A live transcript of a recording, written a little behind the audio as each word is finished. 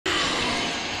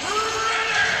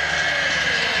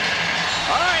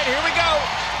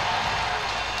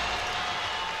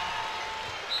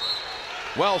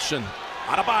Welsh and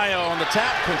Adebayo on the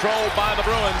tap, controlled by the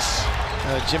Bruins.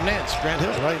 Jim Nance, Grant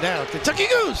Hill right now. Kentucky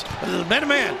Goose,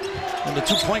 man-to-man. And the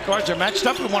 2 point guards are matched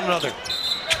up with one another.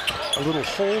 A little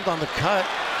hold on the cut.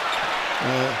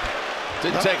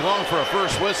 Didn't take long for a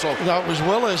first whistle. No, it was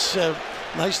Willis.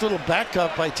 Nice little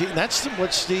backup by Teal. That's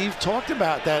what Steve talked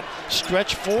about, that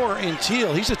stretch 4 in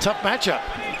Teal. He's a tough matchup.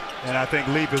 And I think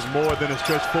Leaf is more than a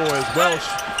stretch 4 as Welsh.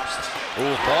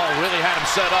 Ooh, Ball really had him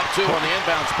set up, too, on the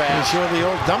inbounds pass. Sure, the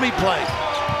old dummy play.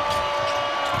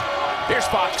 Here's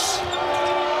Fox.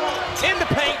 In the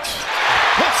paint.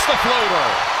 Hits the floater.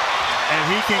 And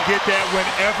he can get that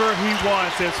whenever he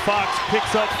wants as Fox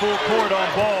picks up full court on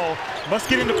Ball. Must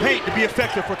get in the paint to be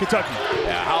effective for Kentucky.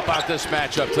 Yeah, how about this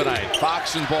matchup tonight?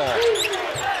 Fox and Ball.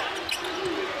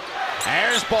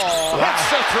 There's Ball. Hits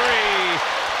the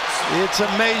 3. It's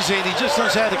amazing. He just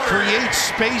knows how to create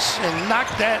space and knock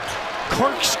that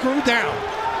corkscrew down.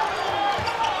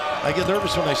 I get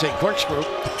nervous when I say corkscrew.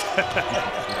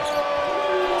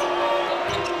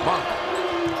 Monk,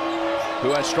 who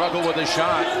has struggled with his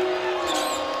shot.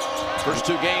 First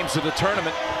 2 games of the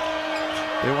tournament.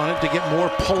 They wanted to get more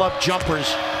pull-up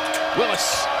jumpers.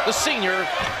 Willis, the senior,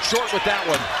 short with that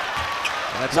one.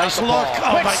 That's nice look.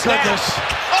 Oh, my goodness.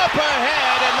 Up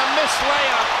ahead and the missed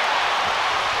layup.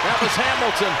 That was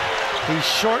Hamilton. He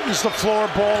shortens the floor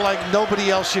ball like nobody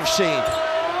else you've seen.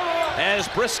 As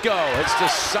Briscoe hits the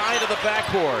side of the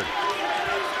backboard.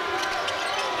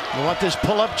 You want this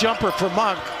pull-up jumper for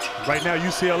Monk. Right now,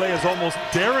 UCLA is almost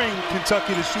daring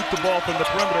Kentucky to shoot the ball from the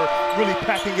perimeter, really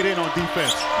packing it in on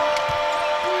defense.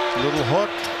 Little hook,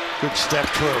 good step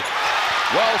through.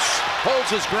 Welsh holds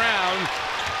his ground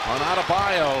on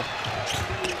Adebayo.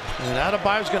 And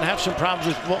Adebayo's going to have some problems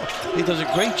with ball. He does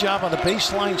a great job on the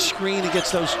baseline screen. He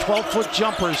gets those 12-foot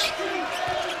jumpers.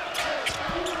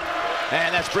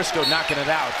 And that's Briscoe knocking it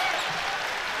out.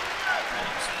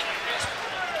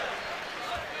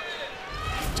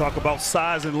 Talk about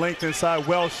size and length inside.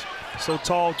 Welsh, so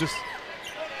tall, just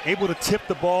able to tip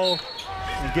the ball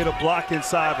and get a block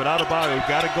inside. But Adebayo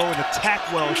got to go and attack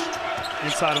Welsh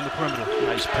inside on the perimeter.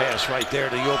 Nice pass right there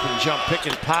to the open jump, pick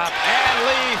and pop. And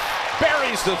Leaf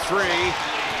buries the 3.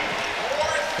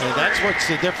 And that's what's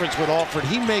the difference with Alford.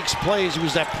 He makes plays. He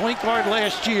was that point guard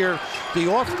last year. The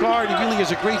off guard, he really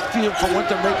has a great feel for when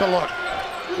to make a look.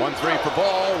 1-3 for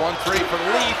Ball, 1-3 for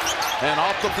Leaf. And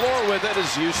off the floor with it is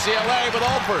UCLA with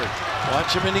Alford.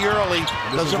 Watch him in the early.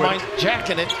 Doesn't mind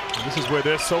jacking it. This is where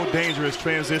they're so dangerous,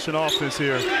 transition offense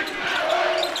here.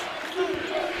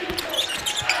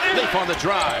 Leaf on the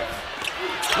drive.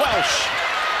 Welsh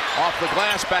off the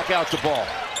glass, back out to Ball.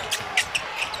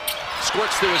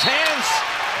 Squirts through his hands,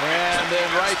 and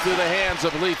then right through the hands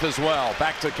of Leaf as well.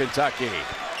 Back to Kentucky.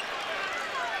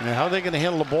 Now, how are they going to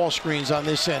handle the ball screens on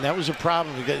this end? That was a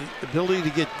problem. You got the ability to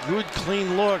get good,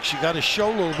 clean looks. You got to show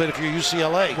a little bit if you're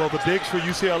UCLA. Well, the bigs for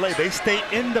UCLA, they stay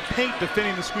in the paint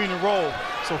defending the screen and roll.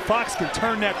 So Fox can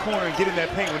turn that corner and get in that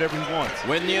paint whenever he wants.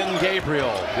 Winion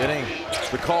Gabriel getting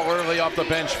the call early off the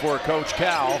bench for Coach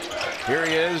Cal. Here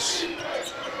he is.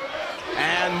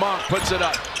 And Monk puts it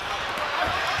up.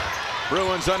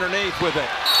 Bruins underneath with it.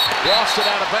 Lost it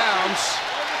out of bounds.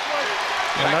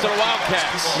 Back to the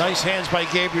Wildcats. Nice hands by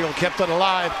Gabriel, kept it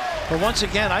alive. But once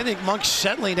again, I think Monk's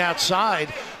settling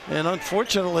outside. And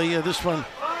unfortunately, this one,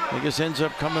 I guess, ends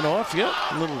up coming off. Yep,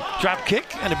 a little drop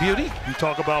kick and a beauty. You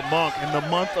talk about Monk in the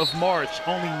month of March,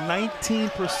 only 19%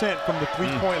 from the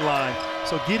three-point line.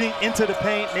 So getting into the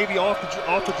paint, maybe off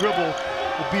the dribble,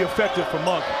 will be effective for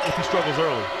Monk if he struggles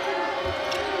early.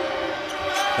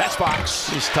 That's Fox.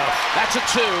 He's tough. That's a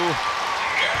 2.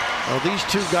 Well, these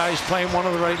 2 guys playing one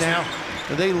another right now,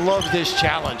 they love this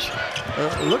challenge.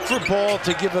 Look for Ball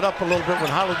to give it up a little bit when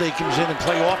Holiday comes in and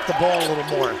play off the ball a little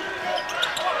more.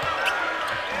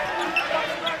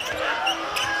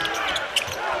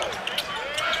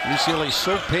 UCLA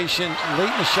so patient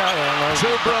late in the shot. 2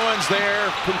 Bruins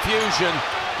there, confusion.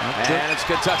 And it's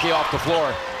Kentucky off the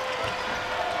floor.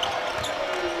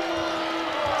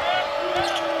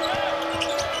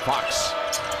 Fox.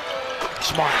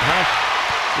 Smart, huh?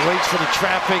 Waits for the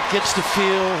traffic, gets the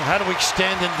feel, how to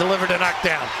extend and deliver the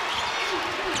knockdown.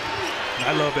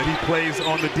 I love that he plays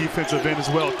on the defensive end as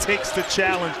well. Takes the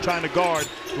challenge trying to guard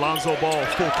Lonzo Ball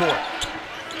full court.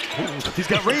 Ooh, he's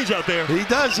got range out there. He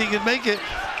does, he can make it.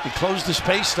 He closed the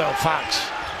space though, Fox.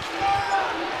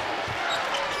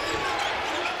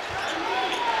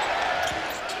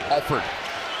 Alford.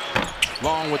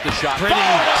 Long with the shot.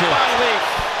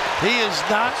 He is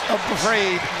not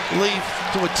afraid, Leaf,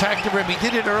 to attack the rim. He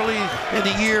did it early in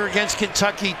the year against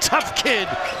Kentucky. Tough kid.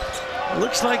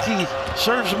 Looks like he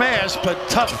serves mass, but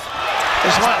tough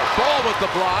as well. Ball with the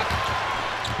block.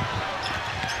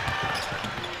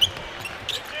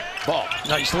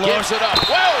 Nice look. Gives it up.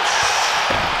 Welsh!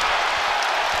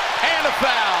 And a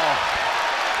foul.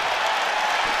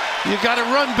 You got to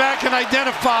run back and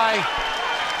identify.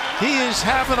 He is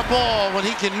having a ball when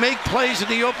he can make plays in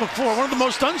the open floor. One of the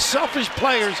most unselfish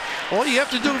players. All you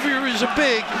have to do if you're a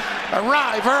big,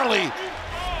 arrive early.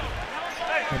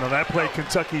 And on that play,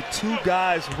 Kentucky, 2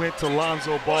 guys went to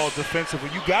Lonzo Ball defensively.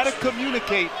 You got to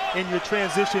communicate in your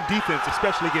transition defense,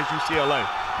 especially against UCLA.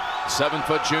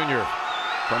 7-foot junior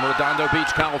from Redondo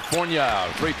Beach, California.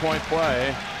 3-point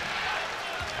play.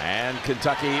 And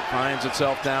Kentucky finds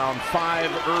itself down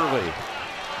 5 early.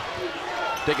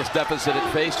 Biggest deficit it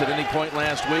faced at any point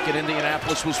last week in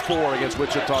Indianapolis was 4 against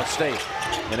Wichita State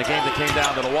in a game that came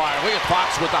down to the wire. Look at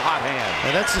Fox with the hot hand.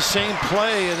 And that's the same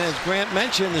play, and as Grant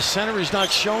mentioned, the center is not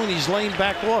showing. He's laying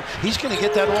back off. He's going to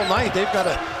get that all night. They've got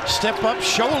to step up,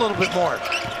 show a little bit more.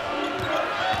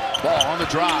 Ball on the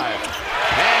drive.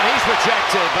 And he's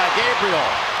rejected by Gabriel.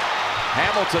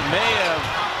 Hamilton may have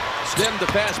stemmed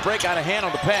the fast break out of hand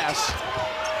on the pass.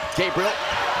 Gabriel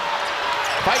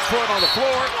fight for it on the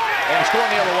floor. And it's going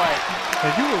the other way.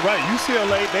 And you were right.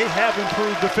 UCLA, they have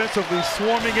improved defensively,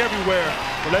 swarming everywhere.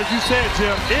 But as you said,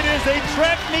 Jim, it is a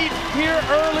track meet here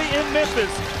early in Memphis.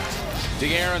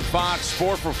 De'Aaron Fox,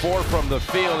 4 for 4 from the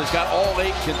field. He's got all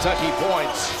 8 Kentucky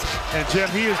points. And Jim,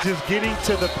 he is just getting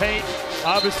to the paint.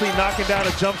 Obviously knocking down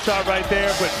a jump shot right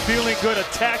there, but feeling good,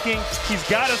 attacking. He's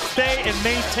got to stay and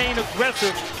maintain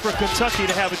aggressive for Kentucky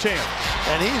to have a chance.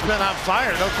 And he's been on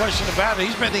fire, no question about it.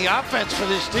 He's been the offense for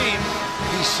this team.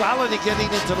 He's solid at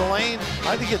getting into the lane.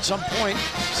 I think at some point,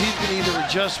 Steve can either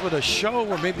adjust with a show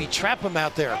or maybe trap him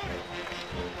out there.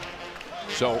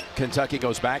 So Kentucky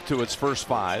goes back to its first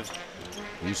 5.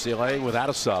 UCLA without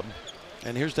a sub.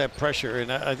 And here's that pressure.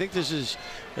 And I think this is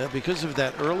because of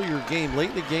that earlier game.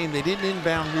 Late in the game, they didn't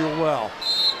inbound real well.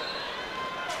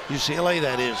 UCLA,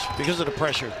 that is, because of the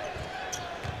pressure.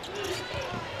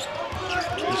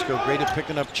 Let's go great at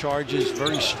picking up charges,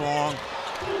 very strong.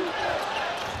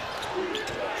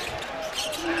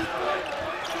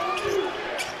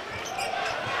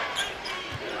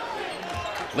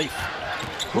 Leaf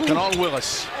looking on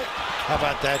Willis. How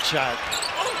about that shot?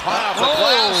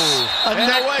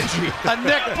 A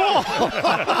neck ball.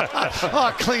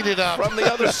 Oh, clean it up. From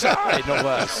the other side, no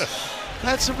less.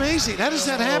 That's amazing. How does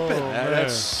that happen?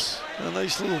 That's a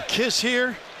nice little kiss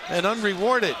here and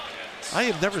unrewarded. I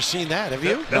have never seen that. Have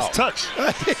you? That's touch.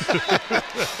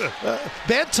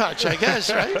 Bad touch, I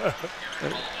guess, right?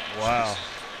 Wow.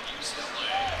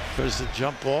 There's the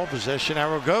jump ball. Possession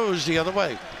arrow goes the other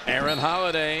way. Aaron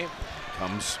Holiday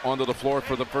comes onto the floor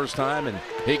for the first time, and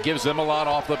he gives them a lot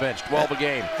off the bench. 12 a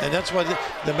game. And that's why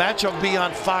the matchup will be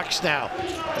on Fox now.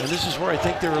 And this is where I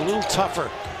think they're a little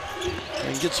tougher.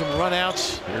 And get some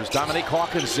runouts. Here's Dominique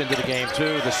Hawkins into the game,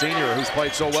 too, the senior who's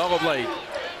played so well of late.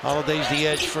 Holiday's the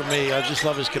edge for me. I just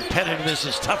love his competitiveness,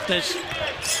 his toughness.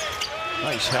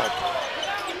 Nice help.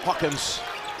 Hawkins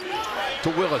to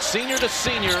Willis, senior to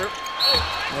senior.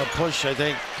 A push, I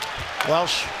think.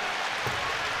 Welsh.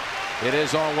 It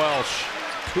is on Welsh.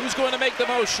 Who's going to make the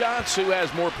most shots? Who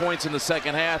has more points in the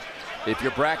second half? If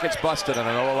your bracket's busted, and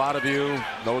I know a lot of you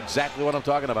know exactly what I'm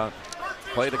talking about,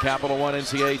 play the Capital One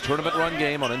NCAA Tournament Run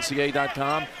game on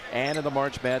NCAA.com and in the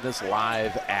March Madness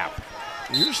Live app.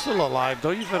 You're still alive,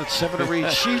 though. You've got 7 or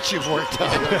 8 sheets you've worked on.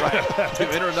 Right.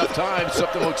 You've entered enough time,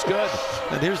 something looks good.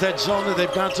 And here's that zone that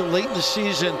they've gone to late in the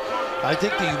season. I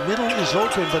think the middle is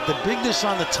open, but the bigness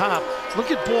on the top. Look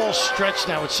at Ball stretched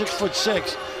now at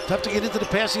 6'6". Tough to get into the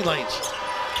passing lanes.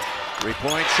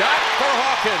 3-point shot for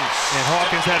Hawkins. And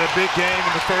Hawkins had a big game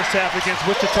in the first half against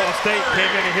Wichita State. Came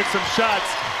in and hit some shots.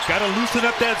 Got to loosen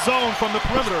up that zone from the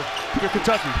perimeter for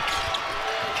Kentucky.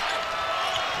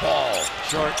 Ball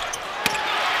short.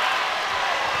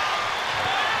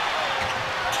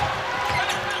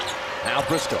 Now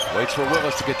Briscoe waits for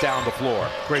Willis to get down the floor.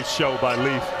 Great show by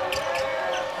Leaf.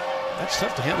 That's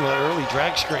tough to handle that early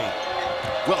drag screen.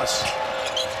 Willis.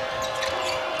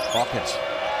 Hawkins.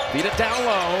 Beat it down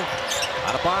low.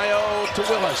 Adebayo to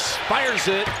Willis. Fires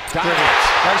it. Got it.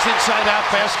 Nice inside-out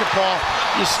basketball.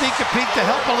 You sneak a peek to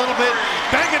help a little bit.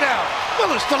 Bang it out.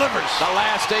 Willis delivers. The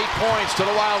last 8 points to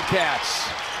the Wildcats.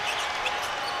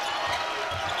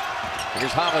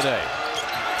 Here's Holiday.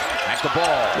 Back the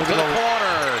ball. To the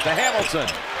corner. To Hamilton.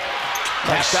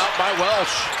 Passed out by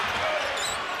Welsh.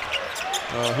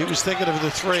 Oh, he was thinking of the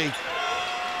 3.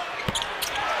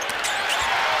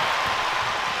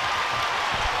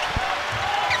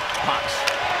 Fox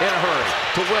in a hurry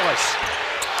to Willis.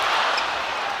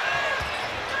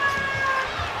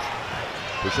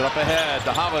 Push it up ahead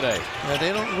to Holiday.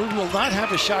 Yeah, we will not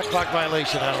have a shot clock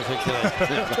violation, I don't think, today.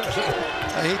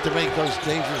 I hate to make those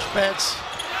dangerous bets.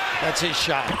 That's his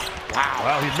shot.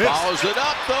 Wow, he missed. Follows it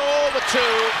up, though, the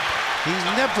two. He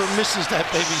never misses that,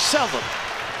 baby. Seldom.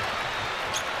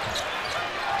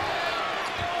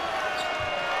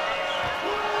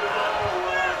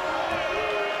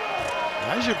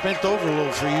 Guys are bent over a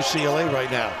little for UCLA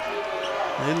right now.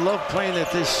 They love playing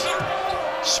at this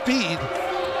speed,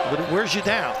 but it wears you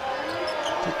down.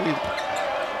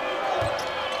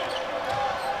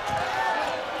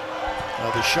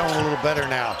 They're showing a little better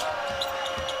now.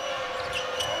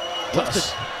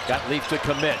 Plus, got Leaf to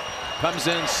commit. Comes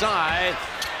inside.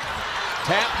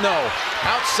 Tap, no.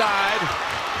 Outside.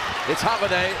 It's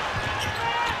Holiday.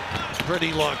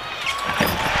 Pretty look.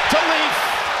 To Leaf.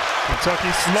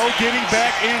 Kentucky slow getting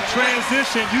back in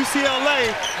transition.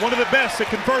 UCLA, one of the best at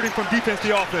converting from defense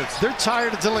to offense. They're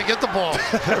tired until they get the ball.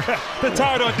 They're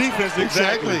tired on defense,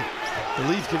 exactly. The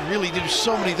Leaf can really do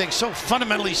so many things, so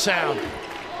fundamentally sound.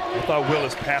 I thought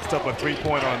Willis passed up a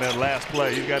three-pointer on that last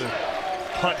play. You got to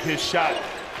punt his shot,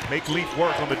 make Leaf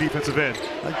work on the defensive end.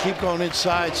 I keep going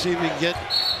inside, see if we can get,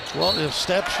 well,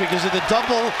 steps because of the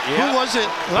double. Yep. Who was it?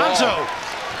 Lonzo.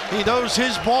 He knows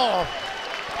his ball.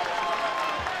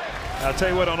 I'll tell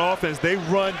you what, on offense, they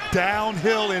run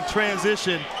downhill in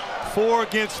transition, 4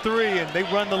 against 3, and they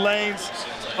run the lanes.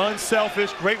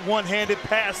 Unselfish, great one-handed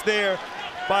pass there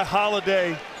by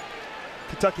Holiday.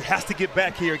 Kentucky has to get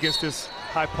back here against this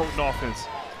high potent offense.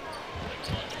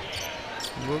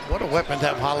 What a weapon to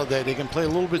have Holiday. They can play a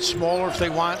little bit smaller if they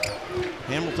want.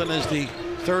 Hamilton is the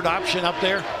third option up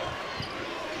there.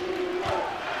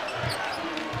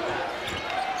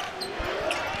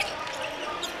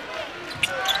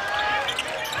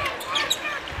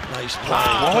 Nice play.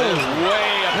 Wow,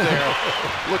 way up there.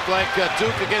 Looked like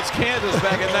Duke against Kansas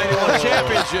back in '91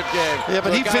 championship game. Yeah,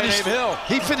 but he finished. Hill.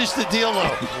 He finished the deal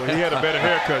though. Well, he had a better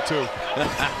haircut too.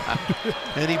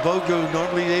 Eddie Bogu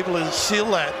normally able to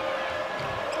seal that.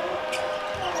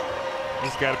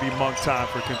 It's got to be Monk time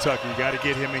for Kentucky. You got to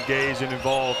get him engaged and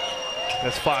involved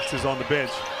as Fox is on the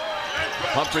bench.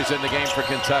 Humphreys in the game for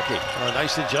Kentucky. Oh,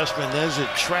 nice adjustment. There's a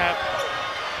trap.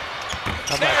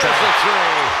 How about There's the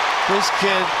three. This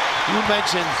kid, you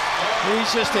mentioned,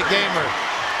 he's just a gamer.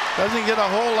 Doesn't get a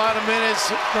whole lot of minutes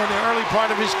in the early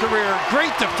part of his career.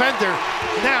 Great defender.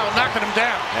 Now knocking him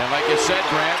down. And like you said,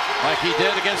 Grant, like he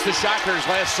did against the Shockers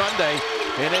last Sunday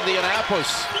in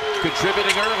Indianapolis,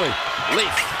 contributing early.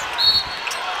 Leaf.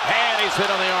 And he's hit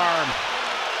on the arm.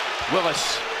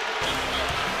 Willis.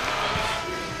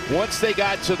 Once they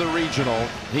got to the regional,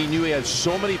 he knew he had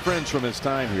so many friends from his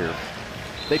time here.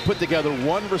 They put together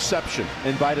one reception,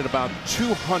 invited about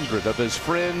 200 of his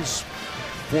friends,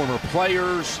 former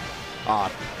players,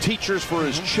 teachers for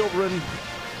his children.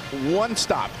 One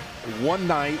stop, one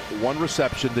night, one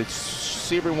reception. They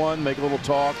see everyone, make a little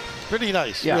talk. Pretty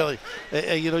nice, yeah. Really.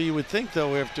 You know, you would think,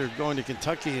 though, after going to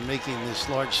Kentucky and making this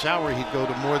large salary, he'd go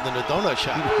to more than a donut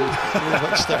shop.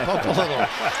 Let's step up a little,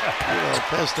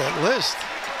 past that list.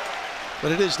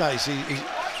 But it is nice. He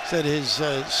said his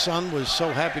son was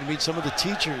so happy to meet some of the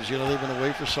teachers. You know, they've been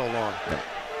away for so long. Yeah.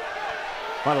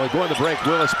 By the way, going to break,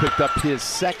 Willis picked up his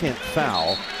second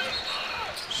foul.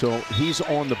 So he's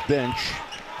on the bench.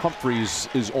 Humphreys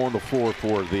is on the floor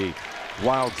for the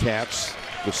Wildcats.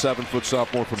 The 7-foot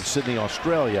sophomore from Sydney,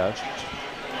 Australia.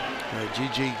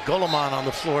 Gigi Goloman on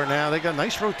the floor now. They got a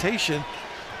nice rotation.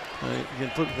 You can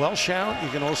put Welsh out. You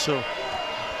can also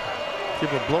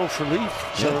give a blow for Leaf.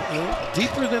 So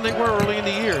deeper than they were early in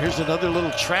the year. Here's another little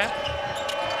trap.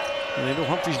 And I know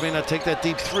Humphreys may not take that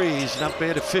deep three. He's not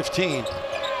bad at 15.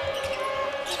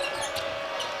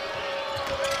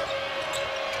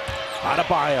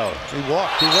 Adebayo. He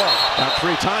walked. About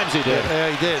 3 times he did. Yeah,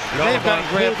 he did. He may have gotten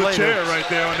grabbed pulled the later. chair right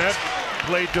there on that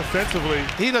play defensively.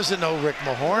 He doesn't know Rick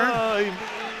Mahorn. He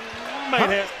might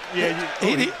have. Yeah,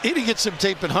 he didn't get some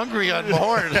tape and hungry on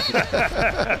Mahorn.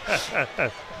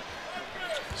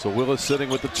 So Willis sitting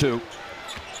with the 2.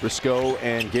 Briscoe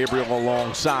and Gabriel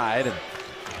alongside. And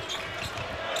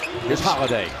here's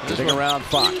Holiday. Sitting around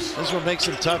Fox. This is what makes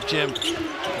him tough, Jim.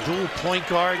 Dual point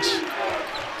guards.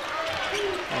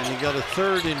 And you got a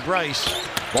third in Bryce.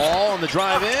 Ball on the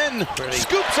drive in.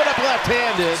 Scoops it up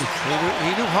left-handed.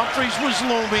 He knew Humphreys was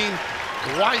looming.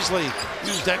 Wisely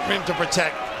used that rim to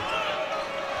protect.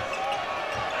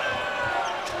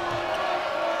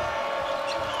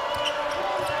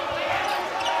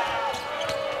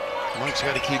 Monk's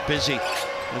got to keep busy.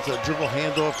 With a dribble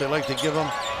handoff they like to give him.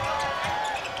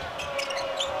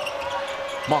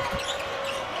 Monk.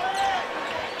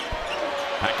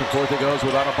 Back and forth it goes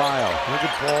with Adebayo. Look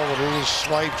at Paul with a little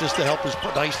swipe just to help his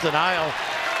nice denial.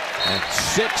 And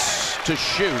 6 to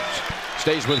shoot.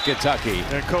 Stays with Kentucky.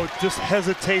 And coach, just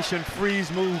hesitation,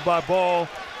 freeze move by Ball.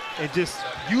 and just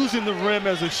using the rim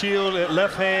as a shield at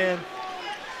left hand.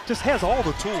 Just has all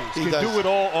the tools. He can do it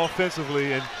all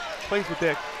offensively and plays with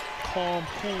that calm,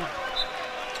 cool.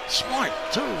 Smart,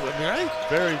 too, right?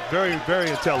 Very, very, very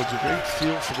intelligent. Great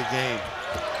feel for the game.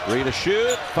 Ready to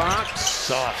shoot. Fox.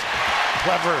 Soft.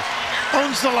 Clever.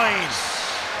 Owns the lane.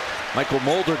 Michael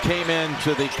Mulder came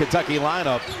into the Kentucky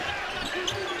lineup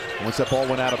once that ball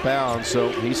went out of bounds, so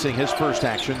he's seeing his first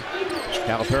action.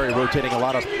 Calipari rotating a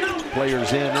lot of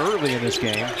players in early in this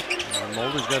game.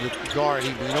 Mulder's got a guard.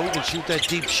 He can shoot that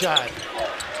deep shot.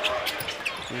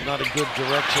 He's not a good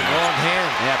direction. Wrong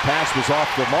hand. Yeah, pass was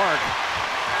off the mark.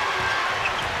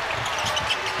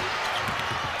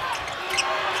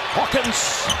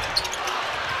 Hawkins.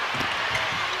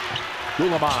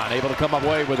 Gulamon able to come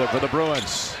away with it for the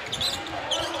Bruins.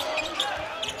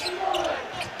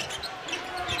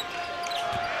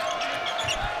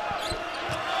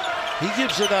 He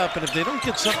gives it up, and if they don't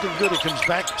get something good, it comes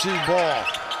back to Ball.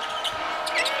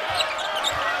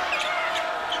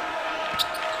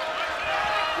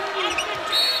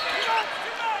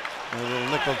 A little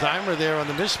nickel dimer there on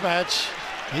the mismatch.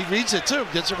 He reads it too,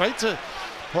 gets it right to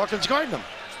Hawkins guarding him.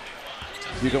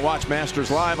 You can watch Masters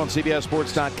live on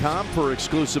CBSSports.com for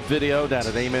exclusive video down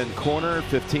at Amen Corner,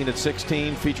 15 and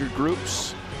 16 featured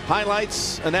groups,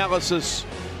 highlights, analysis.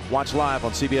 Watch live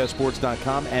on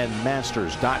CBSSports.com and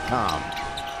Masters.com.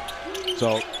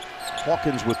 So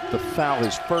Hawkins with the foul,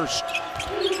 his first.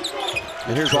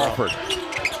 And here's Alford.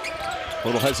 A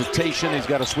little hesitation. He's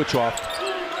got a switch off.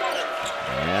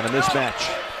 And a mismatch.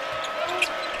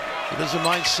 He doesn't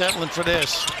mind settling for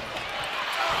this.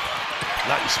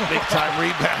 Nice big time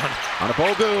rebound.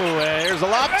 Adebayo, here's a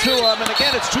lob to him, and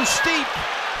again it's too steep.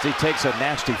 He takes a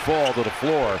nasty fall to the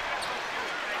floor.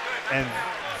 And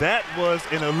that was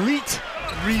an elite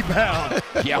rebound.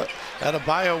 Yeah.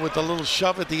 Adebayo with a little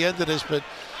shove at the end of this, but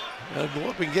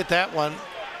we can get that one.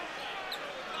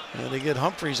 And they get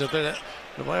Humphries up there.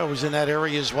 Adebayo was in that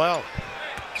area as well.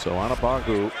 So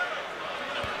Adebayo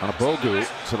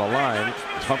to the line.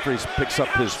 Humphries picks up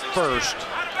his first.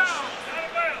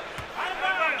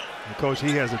 And Coach,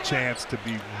 he has a chance to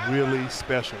be really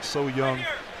special. So young,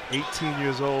 18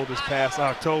 years old this past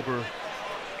October.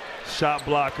 Shot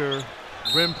blocker,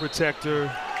 rim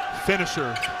protector,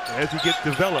 finisher. As he gets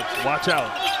developed, watch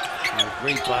out.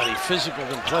 Great body, physical,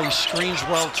 can play, screens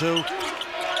well too.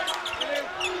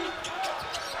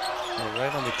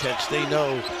 Right on the catch, they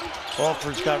know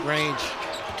Alford's got range.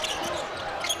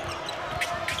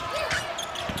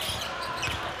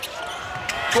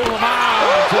 How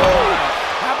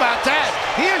about that?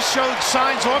 He has showed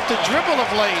signs off the dribble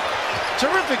of late.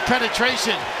 Terrific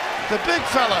penetration. The big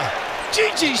fella,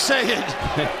 Gigi saying,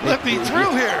 let me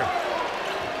through here.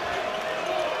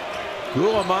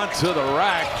 Gulamon to the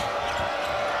rack.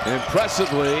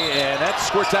 Impressively, and that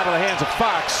squirts out of the hands of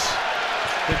Fox.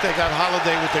 I think they got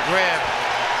Holiday with the grab.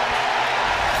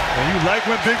 And you like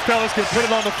when big fellas can put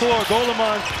it on the floor.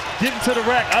 Gulamon getting to the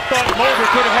rack. I thought Mulder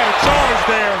could have had a charge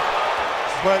there.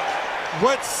 But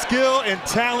what skill and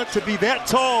talent to be that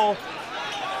tall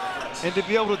and to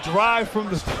be able to drive from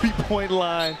the three-point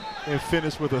line and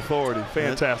finish with authority.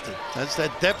 Fantastic. That's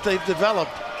that depth they've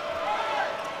developed.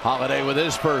 Holiday with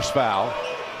his first foul.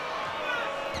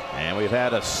 And we've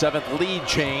had a 7th lead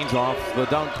change off the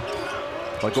dunk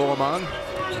by Gulamon.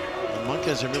 Monk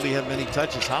hasn't really had many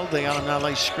touches. Holiday on him now,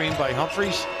 nice screen by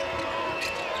Humphries.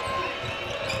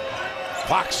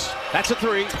 Fox, that's a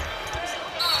 3.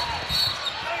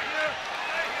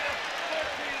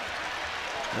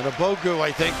 And a Bogu,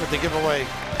 I think, with the giveaway.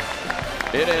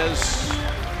 It is.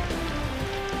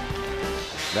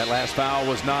 That last foul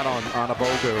was not on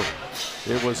Adebayo.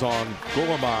 It was on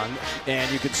Gulamon.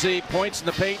 And you can see points in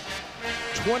the paint.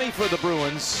 20 for the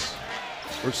Bruins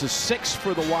versus 6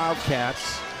 for the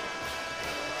Wildcats.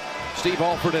 Steve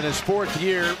Alford in his 4th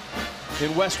year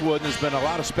in Westwood, and there's been a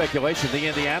lot of speculation. The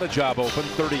Indiana job opened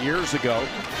 30 years ago.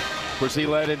 Of course, he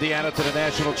led Indiana to the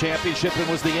national championship and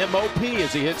was the MOP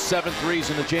as he hit 7 threes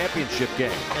in the championship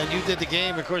game. And you did the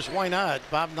game, of course, why not?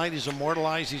 Bob Knight is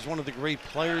immortalized. He's one of the great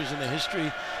players in the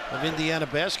history of Indiana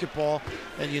basketball,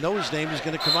 and you know his name is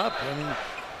going to come up. I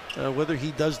mean, whether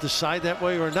he does decide that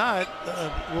way or not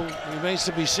remains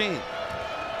to be seen.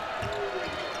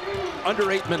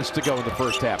 Under 8 minutes to go in the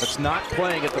first half. It's not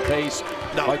playing at the pace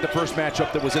like the first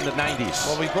matchup that was in the 90s.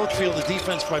 Well, we both feel the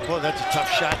defense by both. That's a tough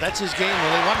shot. That's his game.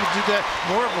 When they want to do that,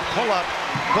 more of a pull-up.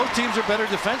 Both teams are better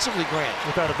defensively, Grant.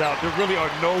 Without a doubt. There really are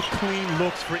no clean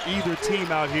looks for either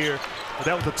team out here. But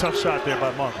that was a tough shot there by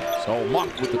Monk. So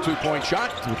Monk with the 2-point shot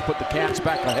to put the Cats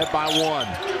back ahead by 1.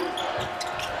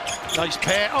 Nice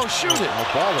pass. Oh, shoot it. The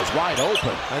ball is wide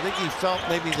open. I think he felt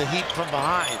maybe the heat from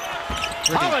behind.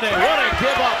 Holiday, what a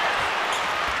give up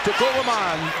to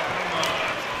Gulaman.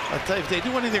 I'll tell you, if they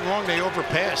do anything wrong, they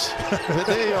overpass.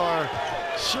 They are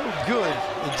so good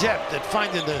in depth at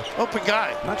finding the open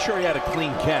guy. Not sure he had a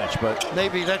clean catch, but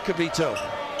maybe that could be too.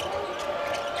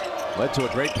 Led to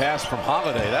a great pass from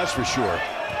Holiday, that's for sure.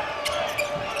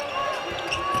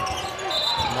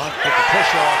 Monk with the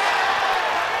push off.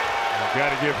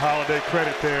 Got to give Holiday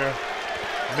credit there.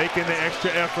 Making the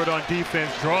extra effort on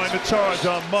defense, drawing the charge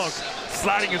on Monk,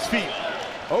 sliding his feet.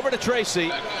 Over to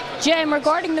Tracy. Jim,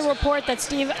 regarding the report that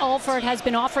Steve Alford has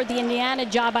been offered the Indiana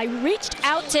job, I reached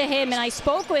out to him and I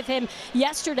spoke with him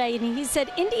yesterday, and he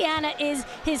said Indiana is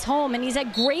his home and he's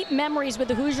had great memories with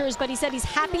the Hoosiers, but he said he's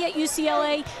happy at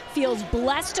UCLA, feels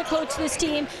blessed to coach this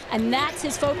team, and that's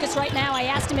his focus right now. I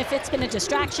asked him if it's been a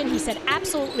distraction. He said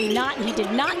absolutely not, and he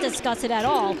did not discuss it at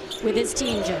all with his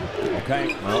team, Jim.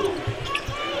 Okay, well,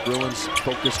 Bruins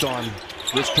focused on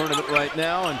this tournament right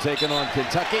now and taking on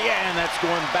Kentucky, and that's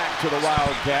going back to the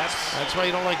Wildcats. That's why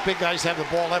you don't like big guys to have the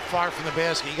ball that far from the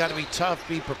basket. You got to be tough,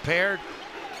 be prepared.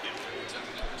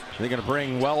 They're going to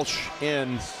bring Welsh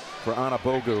in for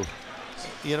Adebayo.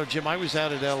 You know, Jim, I was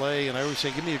out at LA, and I always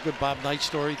say, give me a good Bob Knight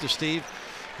story to Steve.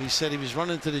 He said he was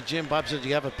running to the gym. Bob said, do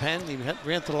you have a pen? He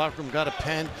ran to the locker room, got a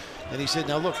pen, and he said,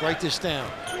 now look, write this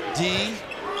down. D,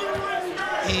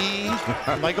 E,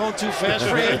 am I going too fast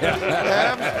for you?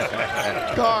 M,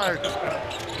 guard.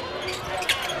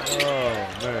 Oh,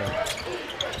 man.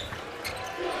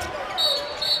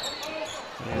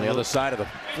 On the other side of the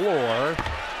floor.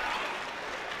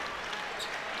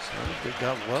 They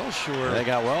got Welsh, or They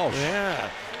got Welsh.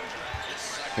 yeah.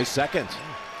 His second.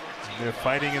 They're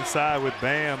fighting inside with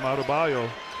Bam Adebayo.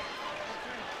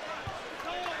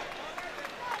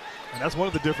 And that's one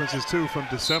of the differences, too, from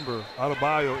December.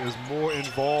 Adebayo is more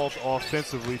involved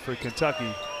offensively for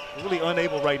Kentucky. They're really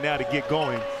unable right now to get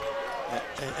going.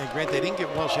 And Grant, they didn't get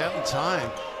Welsh out in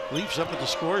time. Leafs up at the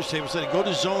scorer's table said, go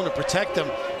to zone to protect him.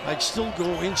 I'd still go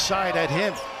inside at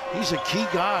him. He's a key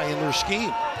guy in their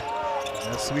scheme.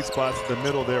 That sweet spot's in the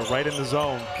middle there, right in the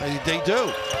zone. They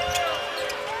do.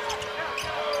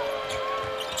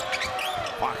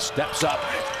 Fox steps up.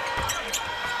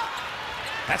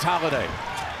 That's Holiday.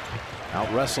 Out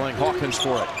wrestling Hawkins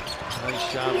for it.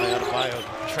 Nice job by Adebayo,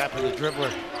 trapping the dribbler.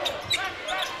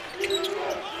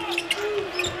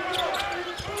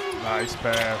 Nice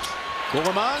pass.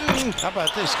 Gulaman. How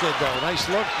about this kid, though? Nice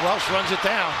look. Welsh runs it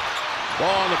down.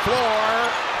 Ball on the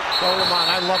floor. Gulaman,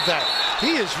 I love that.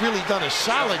 He has really done a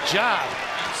solid job.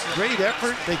 Great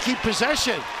effort. They keep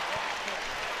possession.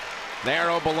 The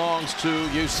arrow belongs to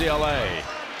UCLA.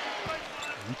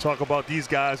 You talk about these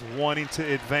guys wanting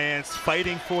to advance,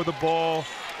 fighting for the ball.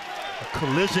 A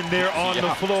collision there on the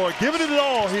floor, giving it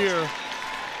all here.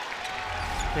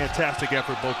 Fantastic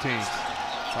effort, both teams.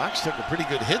 Fox took a pretty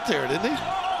good hit there, didn't he?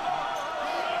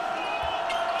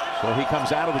 So he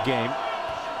comes out of the game.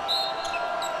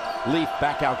 Leaf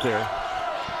back out there.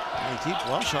 They keep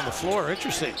Welsh on the floor.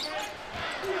 Interesting.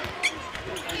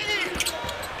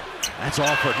 That's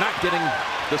Alford not getting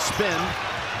the spin.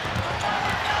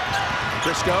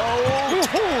 Briscoe able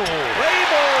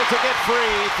to get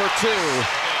free for two.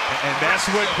 And that's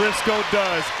what Briscoe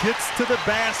does. Gets to the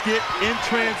basket in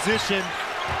transition.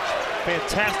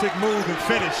 Fantastic move and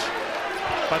finish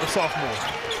by the sophomore.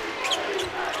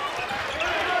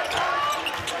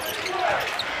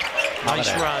 Nice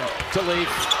run. To Leaf.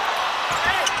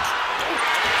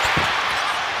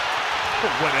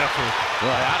 What effort.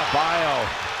 Right,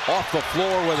 Adebayo off the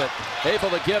floor with it. Able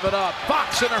to give it up.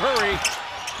 Fox in a hurry.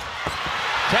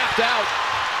 Tapped out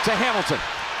to Hamilton.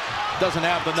 Doesn't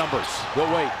have the numbers.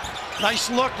 We'll wait. Nice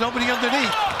look. Nobody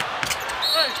underneath.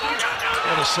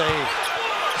 What a save.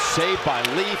 Saved by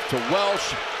Leaf to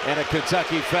Welsh, and a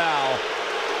Kentucky foul.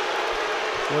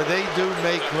 Well, they do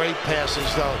make great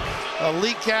passes, though. A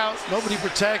leak out, nobody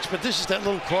protects, but this is that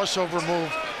little crossover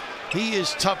move. He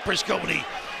is tough, Briscoe, when he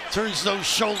turns those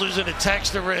shoulders and attacks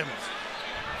the rim.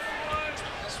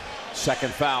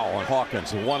 Second foul on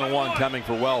Hawkins. A one-on-one coming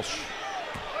for Welsh,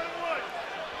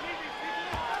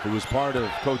 who was part of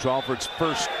Coach Alford's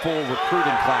first full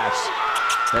recruiting class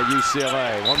at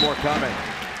UCLA. One more coming.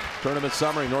 Tournament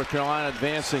summary, North Carolina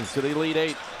advancing to the Elite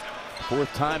Eight.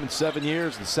 Fourth time in 7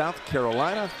 years in South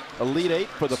Carolina. Elite Eight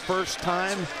for the first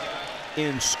time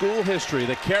in school history.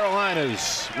 The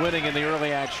Carolinas winning in the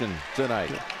early action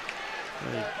tonight.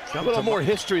 A little more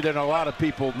history than a lot of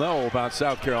people know about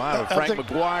South Carolina. Frank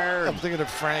McGuire. I'm thinking of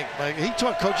Frank. He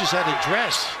taught coaches how to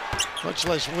dress, much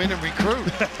less win and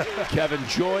recruit. Kevin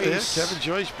Joyce. Yeah, Kevin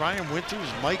Joyce, Brian Winters,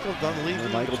 Michael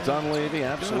Dunleavy. Michael Dunleavy,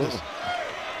 absolutely.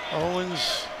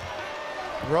 Owens,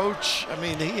 Roach. I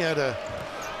mean, he had a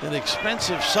an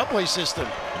expensive subway system.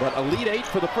 But Elite Eight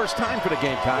for the first time for the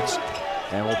Gamecocks.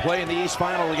 And we'll play in the East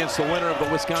Final against the winner of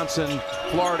the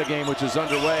Wisconsin-Florida game, which is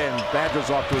underway, and Badgers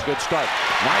off to a good start.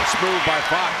 Nice move by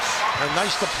Fox. A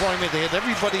nice deployment. They had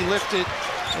everybody lifted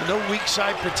and no weak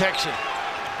side protection.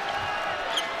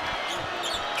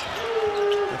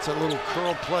 That's a little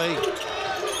curl play.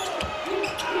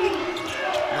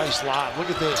 Nice lob.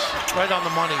 Look at this. Right on the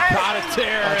money. Got it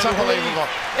there. That's unbelievable.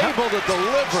 Able to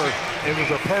deliver. It was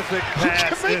a perfect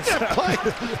pass. You can make that play.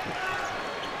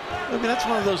 I mean, that's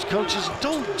one of those coaches.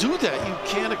 Don't do that. You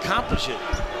can't accomplish it.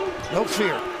 No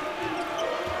fear.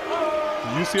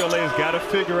 UCLA has got to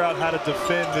figure out how to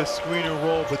defend this screen and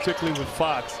roll, particularly with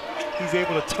Fox. He's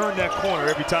able to turn that corner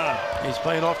every time. He's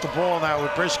playing off the ball now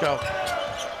with Briscoe.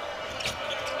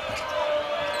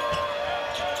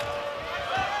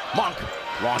 Monk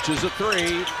launches a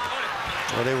three.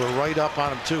 Well, they were right up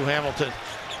on him too, Hamilton.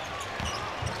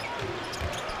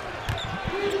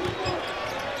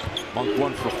 Monk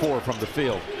 1 for 4 from the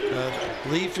field.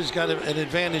 Leaf has got an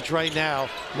advantage right now.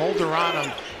 Mulder on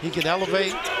him. He can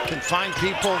elevate, can find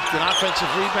people, can offensive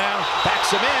rebound.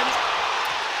 Backs him in.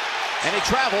 And he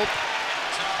traveled.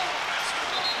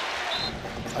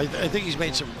 I think he's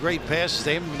made some great passes.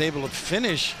 They haven't been able to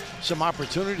finish some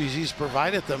opportunities he's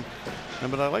provided them.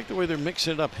 But I like the way they're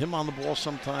mixing it up. Him on the ball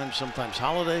sometimes, sometimes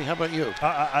Holiday. How about you?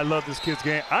 I love this kid's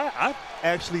game. I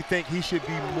actually think he should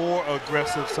be more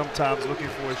aggressive sometimes looking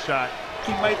for a shot.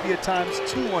 He might be at times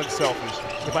too unselfish,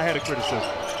 if I had a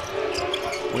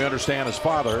criticism. We understand his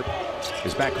father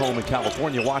is back home in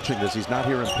California watching this. He's not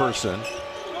here in person.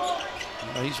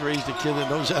 He's raised a kid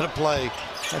that knows how to play.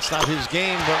 That's not his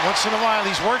game, but once in a while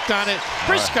he's worked on it.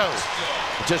 Briscoe.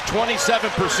 Just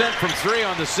 27% from 3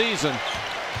 on the season.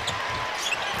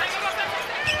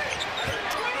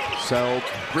 So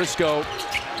Briscoe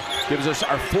gives us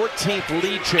our 14th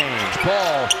lead change.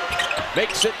 Ball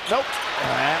makes it. Nope.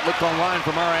 That looked online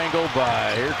from our angle,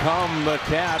 but here come the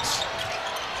Cats.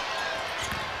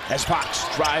 As Fox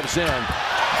drives in.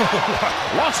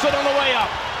 Lost it on the way up.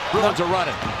 Bruins are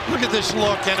running. Look at this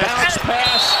look. And bounce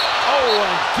pass. Oh,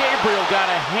 and Gabriel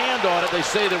got a hand on it. They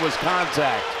say there was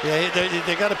contact. Yeah,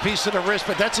 they got a piece of the wrist,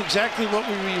 but that's exactly what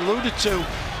we alluded to.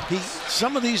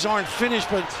 Some of these aren't finished,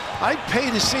 but I'd pay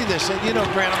to see this. And you know,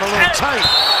 Grant, I'm a little tight,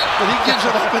 but he gives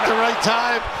it up at the right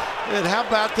time. And how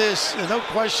about this? No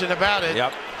question about it.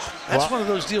 Yep. That's one of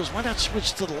those deals. Why not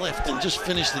switch to the left and just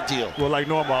finish the deal? Well, like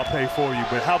normal, I'll pay for you.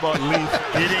 But how about Leaf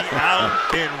getting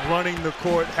out and running the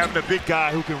court, having a big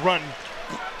guy who can run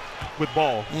with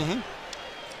ball?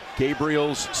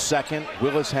 Gabriel's second.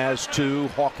 Willis has 2.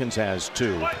 Hawkins has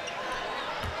 2.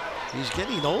 He's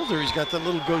getting older. He's got the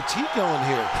little goatee going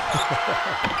here.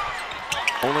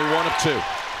 Only 1 of 2.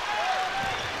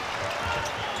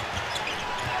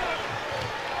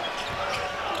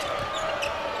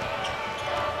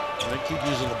 They keep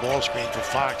using the ball screen for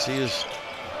Fox. He is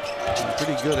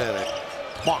pretty good at it.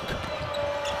 Monk.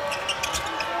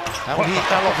 How he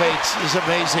elevates is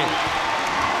amazing.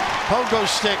 Pogo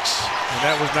sticks. And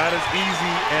that was not as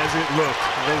easy as it looked.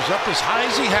 He goes up as high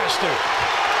as he has to.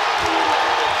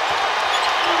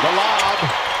 The lob.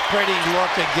 Pretty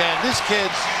look again. This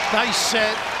kid's nice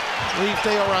set. Leaf,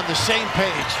 they are on the same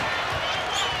page.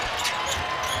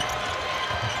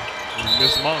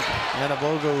 Miss Monk.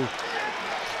 Adebayo.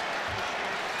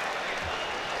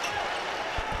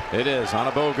 It is.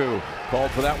 Adebayo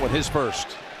called for that one, his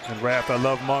first. And Raph, I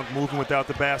love Monk moving without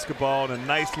the basketball. And a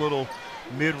nice little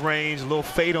mid-range, a little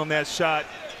fade on that shot.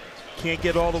 Can't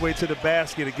get all the way to the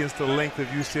basket against the length of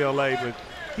UCLA, but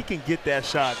he can get that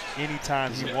shot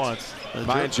anytime he wants.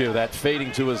 Mind you, that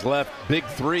fading to his left, big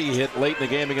 3 hit late in the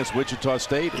game against Wichita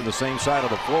State from the same side of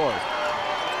the floor.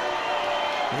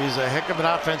 He's a heck of an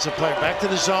offensive player. Back to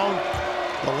the zone.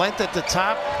 The length at the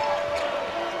top.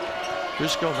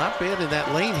 Briscoe not bad in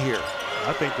that lane here.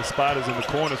 I think the spot is in the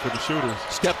corners for the shooters.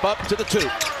 Step up to the 2.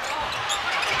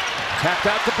 Tapped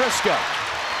out to Briscoe.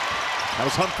 That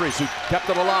was Humphries who kept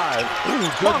it alive. Ooh,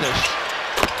 goodness.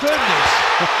 Goodness.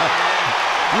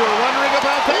 You were wondering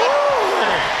about that?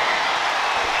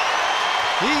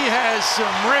 He has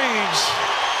some range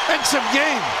and some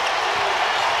game.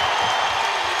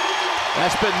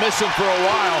 That's been missing for a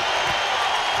while.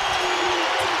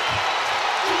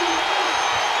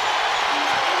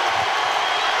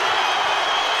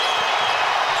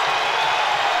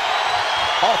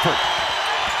 Alford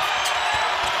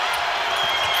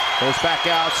goes back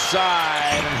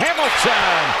outside, and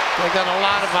Hamilton. They got a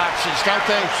lot of options, don't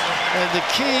they? And the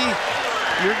key,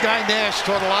 your guy Nash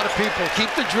taught a lot of people, keep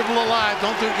the dribble alive,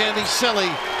 don't do anything silly.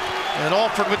 And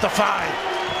Alford with the 5.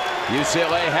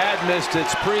 UCLA had missed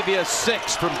its previous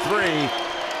 6 from 3.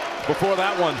 before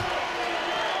that one.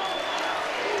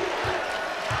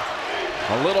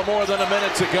 A little more than a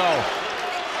minute to go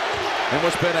in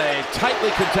what's been a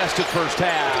tightly contested first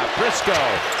half. Briscoe,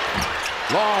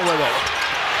 long with it.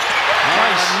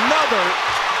 And another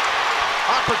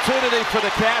opportunity for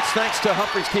the Cats, thanks to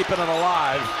Humphries keeping it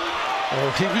alive. Oh,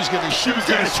 he was going to shoot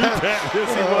that. Yes,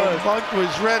 he was. Monk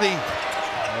was ready.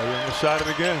 Oh, he almost shot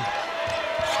it again.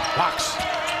 Fox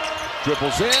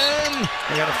dribbles in.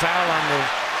 They got a foul on the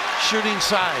shooting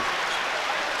side.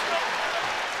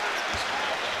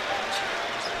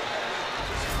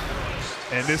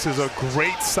 And this is a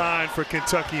great sign for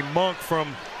Kentucky. Monk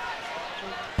from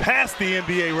past the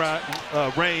NBA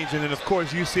range, and then of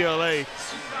course UCLA.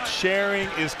 Sharing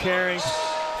is caring.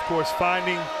 Of course,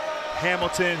 finding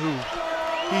Hamilton, who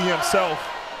he himself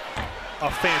a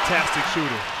fantastic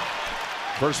shooter.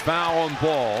 First foul on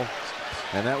Ball,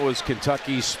 and that was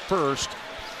Kentucky's first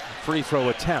free throw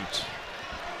attempt.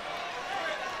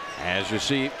 As you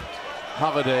see,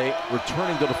 Holiday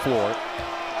returning to the floor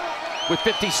with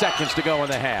 50 seconds to go in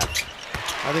the half.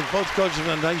 I think both coaches have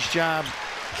done a nice job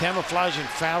camouflaging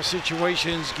foul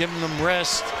situations, giving them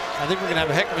rest. I think we're going to have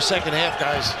a heck of a second half,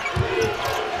 guys.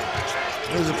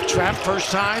 There's a trap first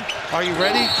time. Are you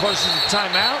ready? Closes the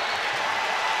timeout.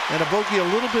 And a bogey a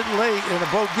little bit late, and a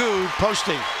Bogu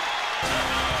posting.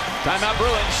 Timeout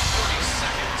Bruins.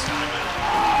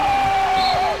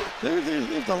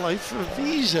 They have the life of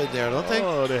visa there, don't they?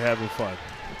 Oh, they're having fun.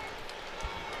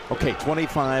 Okay,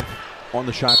 25 on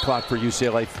the shot clock for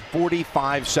UCLA.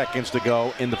 45 seconds to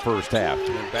go in the first half.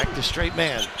 And back to straight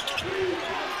man.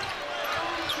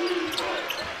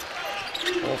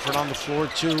 Alford on the floor,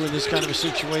 too, in this kind of a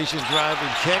situation. Drive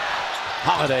and kick.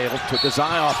 Holiday took his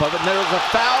eye off of it, and there's a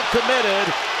foul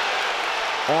committed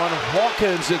on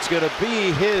Hawkins. It's going to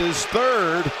be his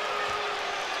third.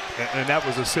 And that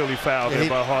was a silly foul there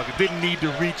by Hawkins. Didn't need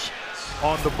to reach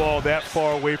on the ball that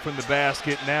far away from the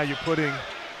basket. Now you're putting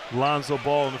Lonzo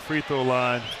Ball on the free throw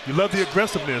line. You love the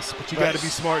aggressiveness, but you got to be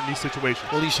smart in these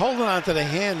situations. Well, he's holding on to the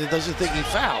hand and doesn't think he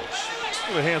fouls.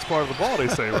 Well, the hand's part of the ball, they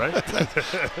say, right?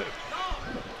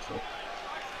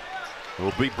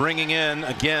 We'll be bringing in,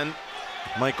 again,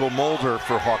 Michael Mulder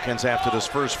for Hawkins after this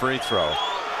first free throw.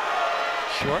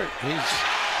 Short. He's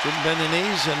didn't bend the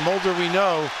knees, and Mulder, we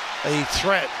know, a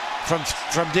threat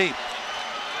from deep.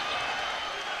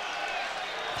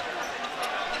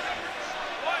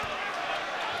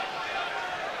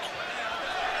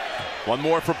 One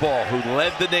more for Ball, who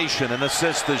led the nation in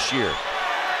assists this year.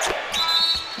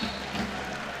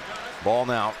 Ball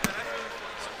now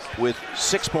with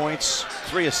 6 points,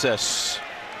 3 assists.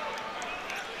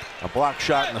 A block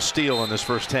shot and a steal in this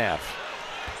first half.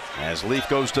 As Leaf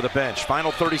goes to the bench.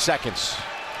 Final 30 seconds.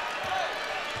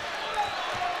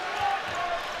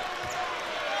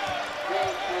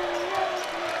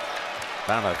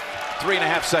 Found a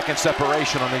 3.5 second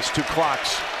separation on these two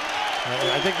clocks.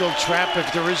 I think they'll trap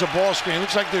if there is a ball screen.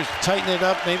 Looks like they're tightening it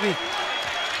up, maybe.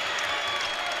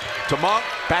 To Monk,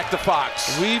 back to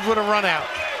Fox. Weave with a run out.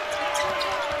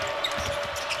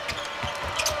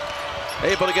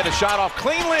 Able to get a shot off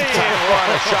cleanly. What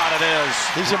a shot it is.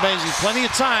 He's amazing. Plenty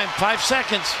of time. 5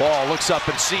 seconds. Ball looks up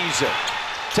and sees it.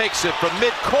 Takes it from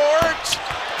midcourt.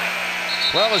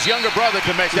 Well, his younger brother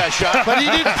can make that shot. But he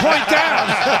didn't point down.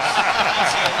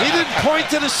 He didn't point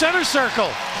to the center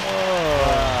circle.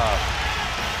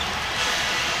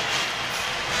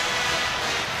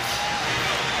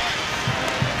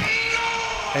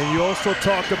 And you also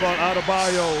talked about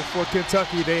Adebayo for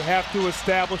Kentucky. They have to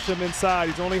establish him inside.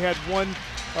 He's only had one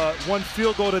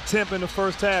field goal attempt in the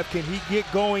first half. Can he get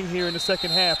going here in the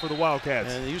second half for the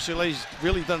Wildcats? And UCLA's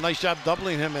really done a nice job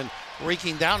doubling him and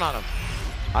raking down on him.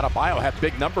 Adebayo had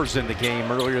big numbers in the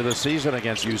game earlier this season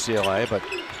against UCLA, but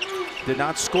did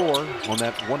not score on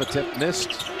that one attempt,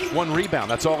 missed 1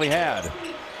 rebound. That's all he had.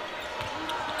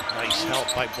 Nice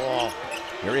help by Ball.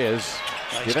 Here he is.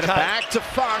 Nice Giving cut. it back to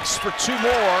Fox for 2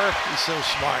 more. He's so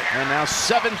smart. And now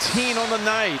 17 on the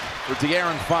night for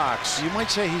De'Aaron Fox. You might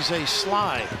say he's a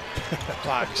sly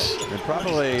Fox. And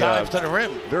probably dive to the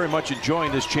rim. Very much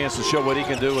enjoying this chance to show what he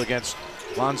can do against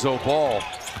Lonzo Ball.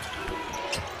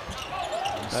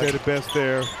 Said it best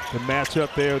there, the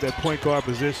matchup there, that point guard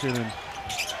position, and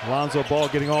Lonzo Ball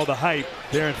getting all the hype.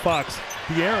 De'Aaron Fox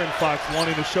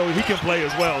wanting to show he can play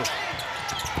as well.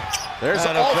 There's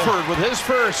Alford with his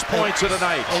first points of the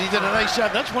night. And he did a nice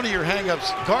job. That's one of your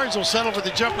hang-ups. Guards will settle for the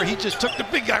jumper. He just took the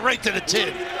big guy right to the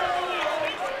tin.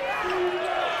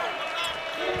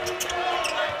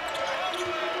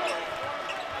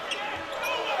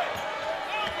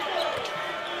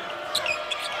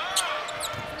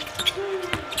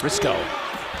 Briscoe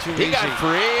too He easy. got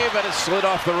free, but it slid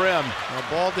off the rim. The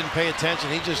ball didn't pay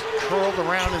attention. He just curled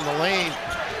around in the lane.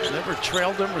 Never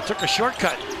trailed him or took a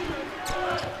shortcut.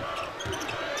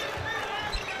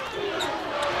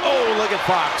 Oh, look at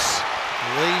Fox.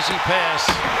 Lazy pass.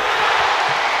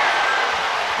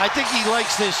 I think he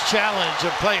likes this challenge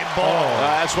of playing ball.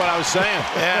 That's what I was saying.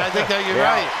 Yeah, I think that you're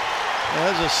Yeah. right.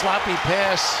 That was a sloppy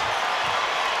pass.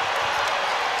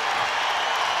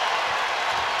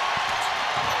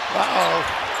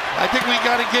 Uh-oh. I think we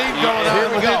got a game going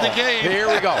on within the game. Here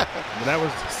we go. And that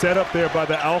was set up there by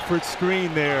the Alford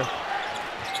screen there.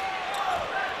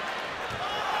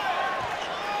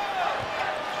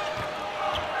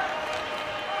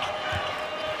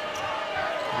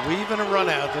 Weaving a run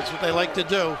out. That's what they like to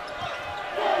do.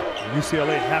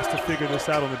 UCLA has to figure this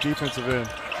out on the defensive end.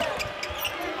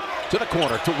 To the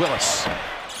corner, to Willis.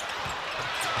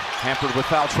 Hampered with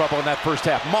foul trouble in that first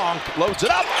half. Monk loads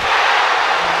it up.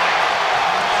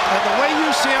 And the way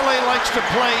UCLA likes to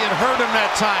play, it hurt him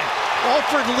that time.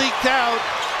 Alford leaked out.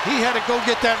 He had to go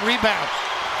get that rebound.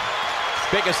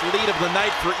 Biggest lead of the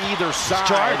night for either side.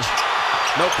 Charge.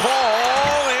 No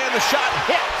call, and the shot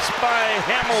hits by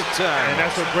Hamilton. And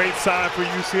that's a great sign for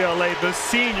UCLA. The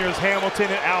seniors, Hamilton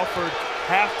and Alford,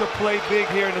 have to play big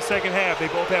here in the second half. They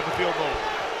both have a field goal.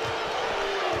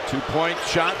 2-point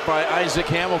shot by Isaac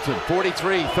Hamilton.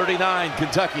 43-39,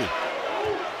 Kentucky.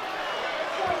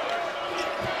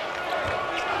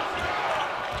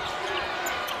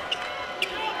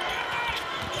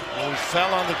 He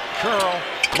fell on the curl.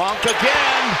 Monk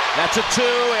again. That's a 2.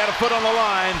 He had a foot on the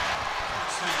line.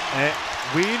 And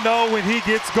we know when he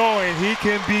gets going, he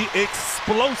can be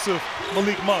explosive,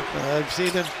 Malik Monk. I've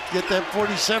seen him get that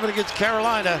 47 against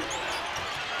Carolina.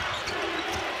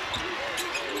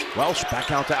 Welsh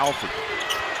back out to Alford.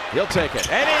 He'll take it.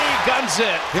 And he guns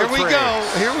it. Here we go.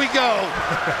 Here we go.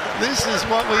 This is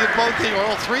what we both, or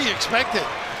all three, expected.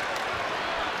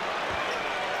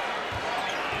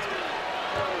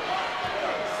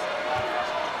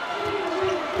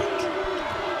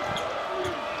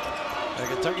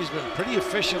 Kentucky's been pretty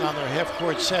efficient on their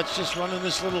half-court sets, just running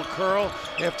this little curl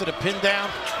after the pin down.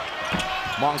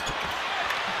 Monk.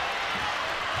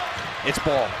 It's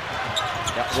Ball.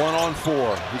 Got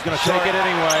 1-on-4. He's going to take it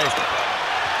anyway.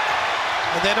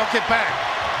 And they don't get back.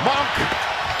 Monk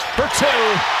for 2.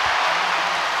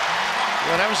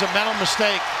 Well, that was a mental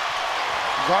mistake.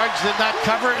 Guards did not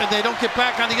cover, and they don't get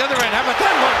back on the other end. How about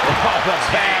that one? Oh, the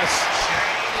pass.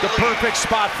 The perfect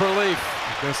spot for Leaf.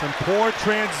 There's some poor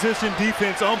transition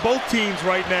defense on both teams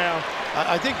right now.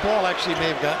 I think Ball actually may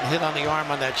have gotten hit on the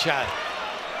arm on that shot.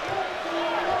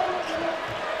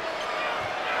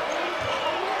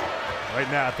 Right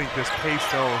now, I think this pace,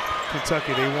 though,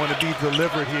 Kentucky, they want to be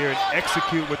delivered here and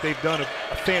execute what they've done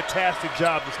a fantastic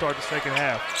job to start the second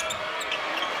half.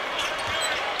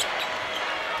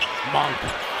 Monk.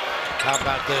 How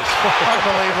about this?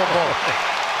 Unbelievable.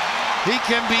 He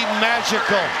can be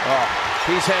magical. Oh,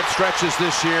 he's had stretches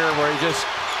this year where he just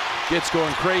gets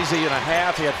going crazy in a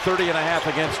half. He had 30 and a half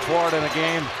against Florida in a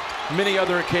game. Many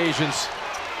other occasions.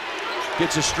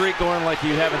 Gets a streak going like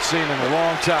you haven't seen in a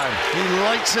long time. He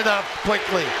lights it up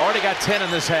quickly. Already got 10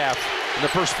 in this half, in the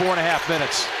first 4.5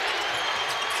 minutes.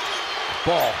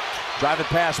 Ball, driving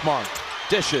past Monk.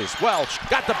 Dishes, Welch,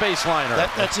 got the baseliner.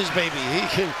 That's his baby. He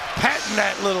can patent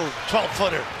that little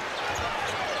 12-footer.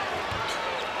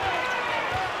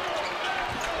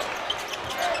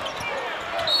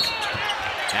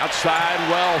 Outside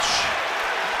Welsh.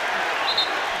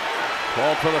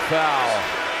 Called for the foul.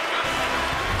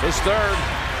 His third.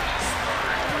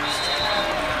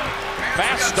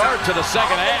 Fast start to the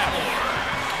second half.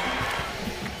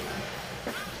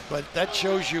 But that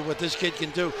shows you what this kid can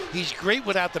do. He's great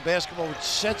without the basketball, which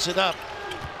sets it up.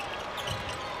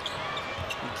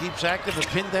 He keeps active, a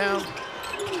pin down.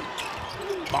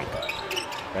 Monk.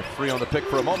 Got free on the pick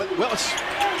for a moment. Willis.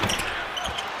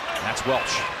 That's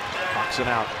Welch. Boxing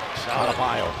out.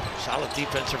 Adebayo. Solid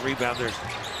defensive rebounder.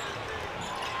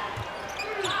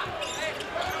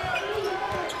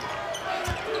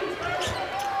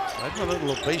 I'd run a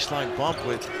little baseline bump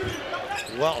with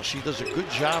Welsh. He does a good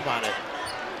job on it.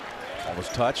 Ball was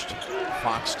touched.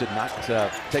 Fox did not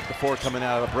take the four coming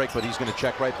out of the break, but he's going to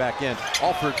check right back in.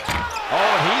 Alford. Oh,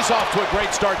 and he's off to a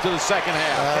great start to the second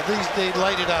half. They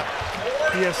light it up.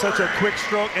 He has such a quick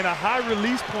stroke and a high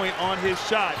release point on his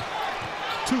shot.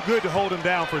 Too good to hold him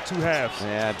down for 2 halves.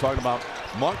 Yeah, talking about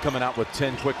Monk coming out with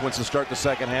 10 quick ones to start the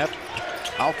second half.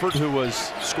 Alford, who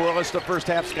was scoreless the first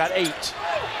half, got 8.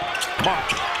 Monk,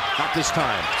 not this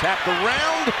time. Tapped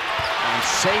around and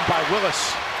saved by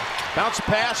Willis. Bounce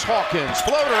pass, Hawkins.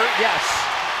 Floater, yes.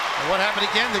 And what happened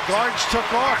again? The guards took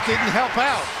off, didn't help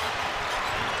out.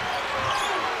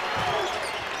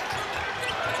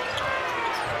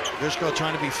 Briscoe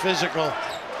trying to be physical.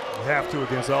 You have to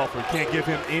against Alford. Can't give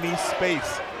him any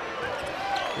space.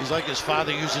 He's like his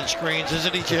father using screens,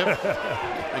 isn't he, Jim?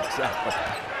 Exactly.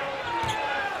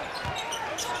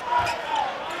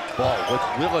 Ball with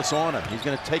Willis on him. He's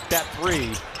going to take that three.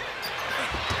 And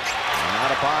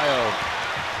Adebayo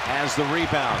has the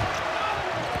rebound.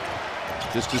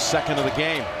 Just his second of the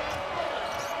game.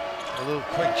 A little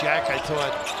quick jack, I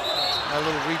thought. A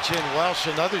little reach in. Welsh,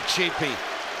 another cheapie.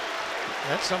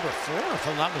 That's number 4, if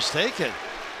I'm not mistaken.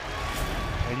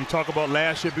 And you talk about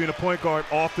last year being a point guard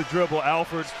off the dribble.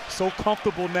 Alford's so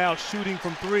comfortable now shooting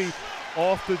from 3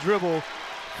 off the dribble,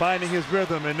 finding his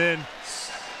rhythm. And then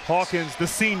Hawkins, the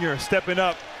senior, stepping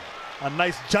up. A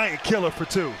nice giant killer for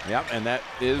 2. Yep, and that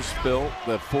is, Bill,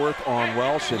 the 4th on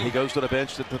Welsh, and he goes to the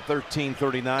bench at the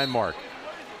 13:39 mark.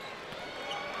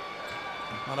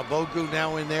 Bogu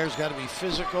now in there. He's got to be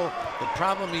physical. The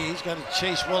problem is he's got to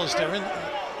chase Willis.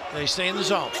 They stay in the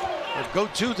zone. Or go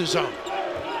to the zone.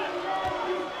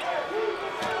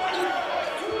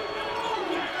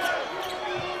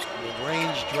 The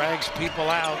range drags people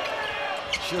out.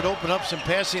 Should open up some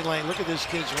passing lane. Look at this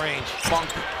kid's range.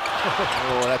 Funk.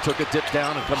 Oh, that took a dip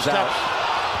down and comes out.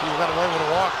 He got away with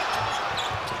a walk.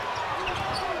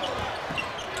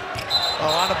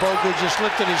 Oh, Adebayo just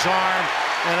lifted his arm,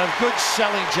 and a good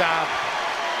selling job.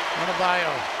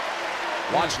 Adebayo.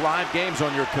 Watch live games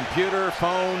on your computer,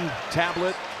 phone,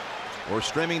 tablet, or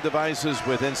streaming devices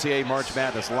with NCAA March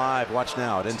Madness live. Watch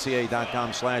now at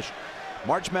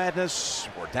ncaa.com/March Madness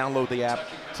or download the app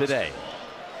today.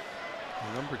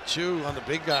 Number 2 on the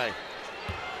big guy.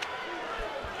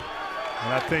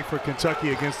 And I think for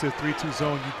Kentucky against this 3-2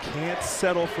 zone, you can't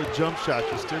settle for jump shots.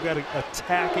 You still got to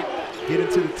attack it, get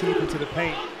into the teeth, into the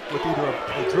paint with either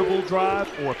a dribble drive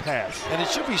or a pass. And it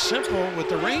should be simple with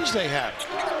the range they have.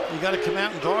 You got to come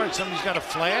out and guard. Somebody's got to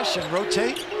flash and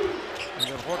rotate. We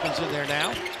got Hawkins in there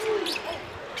now.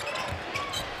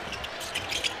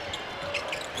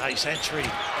 Nice entry.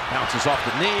 Bounces off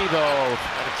the knee, though.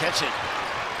 Got to catch it.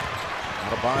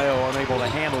 Adebayo unable to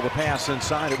handle the pass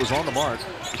inside. It was on the mark.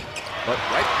 But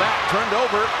right back, turned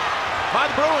over by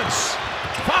the Bruins.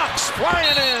 Fox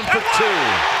flying in for 2.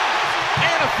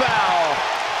 And a foul.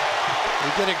 He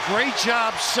did a great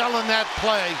job selling that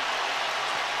play.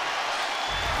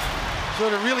 So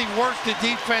to really work the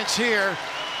defense here.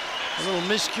 A little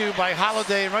miscue by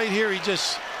Holiday. And right here, he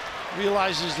just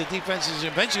realizes the defense is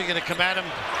eventually going to come at him.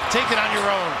 Take it on your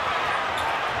own.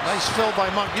 Nice fill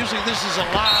by Monk. Usually this is a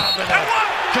lob and a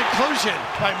conclusion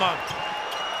by Monk.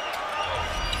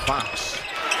 Fox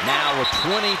now with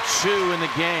 22 in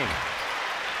the game.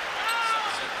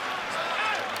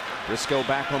 Briscoe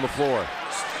back on the floor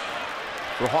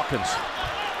for Hawkins.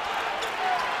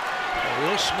 A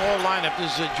real small lineup.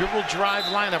 This is a dribble drive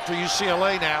lineup for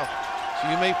UCLA now. So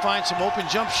you may find some open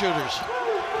jump shooters.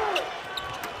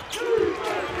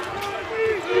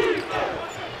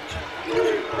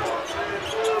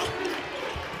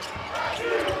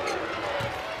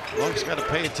 Monk's got to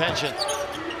pay attention.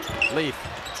 Leaf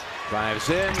drives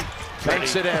in,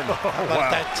 banks it in. How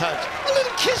about that touch? A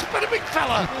little kiss by the big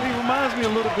fella. He reminds me a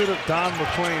little bit of Don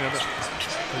McClain.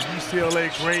 UCLA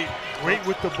great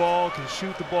with the ball, can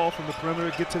shoot the ball from the perimeter,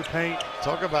 get to the paint.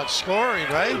 Talk about scoring,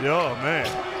 right? Yeah, man.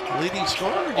 Leading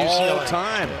scorer in UCLA. All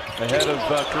time ahead of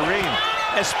Kareem.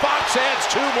 As Fox adds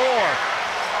 2 more.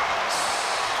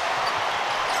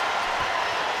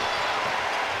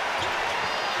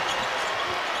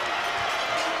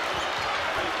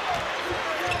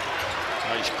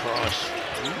 Nice cross.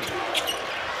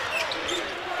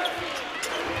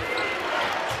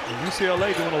 UCLA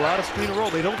doing a lot of screen and roll.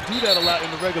 They don't do that a lot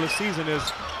in the regular season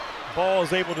as Ball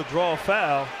is able to draw a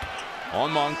foul.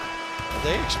 On Monk.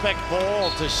 They expect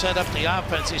Ball to set up the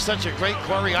offense. He's such a great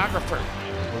choreographer.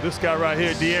 Well, this guy right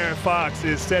here, De'Aaron Fox,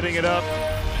 is setting it up,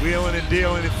 wheeling and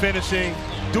dealing and finishing,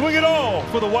 doing it all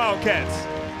for the Wildcats.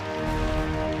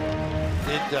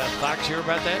 Did Fox hear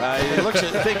about that? I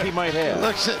think he might have.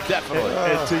 Definitely.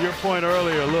 And to your point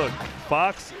earlier, look,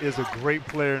 Fox is a great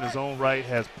player in his own right,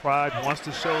 has pride, wants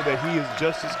to show that he is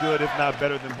just as good, if not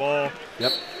better than Ball.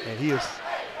 Yep. And he is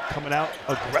coming out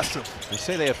aggressive. They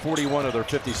say they have 41 of their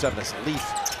 57. This Leaf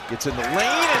gets in the lane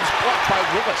and it's blocked by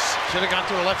Willis. Should have gone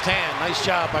through a left hand. Nice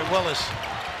job by Willis.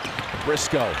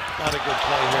 Briscoe. Not a good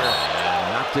play here.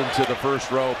 Knocked into the first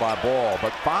row by Ball.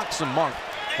 But Fox and Monk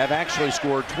have actually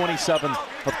scored 27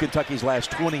 of Kentucky's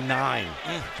last 29.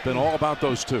 It's been all about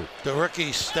those two. The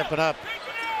rookies stepping up.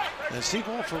 And Steve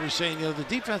Alford was saying, you know, the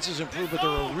defense has improved, but they're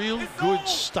a real good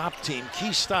stop team,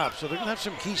 key stops. So they're going to have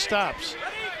some key stops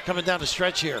coming down the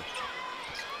stretch here.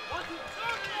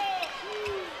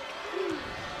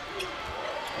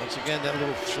 Once again, that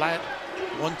little flat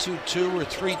 1-2-2 or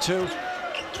 3-2.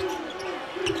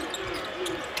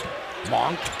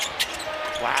 Monk.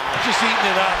 Wow, just eating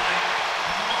it up.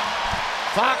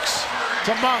 Fox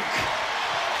to Monk.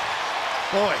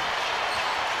 Boy.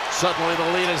 Suddenly the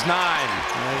lead is 9.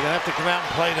 You're gonna have to come out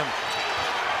and play them.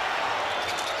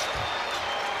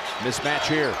 Mismatch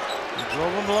here. He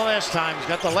drove him the last time. He's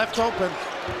got the left open.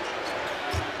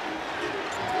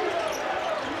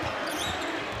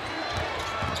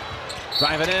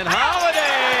 Driving in, Holiday,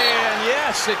 and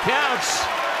yes, it counts.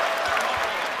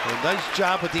 A nice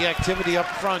job with the activity up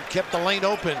front. Kept the lane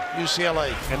open,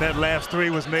 UCLA. And that last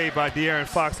three was made by De'Aaron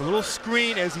Fox. A little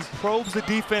screen as he probes the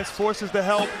defense, forces the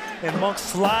help, and Monk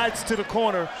slides to the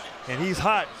corner, and he's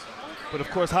hot. But of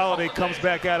course, Holiday comes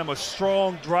back at him, a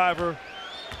strong driver,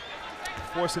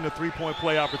 forcing the three-point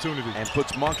play opportunity. And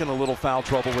puts Monk in a little foul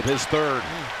trouble with his third.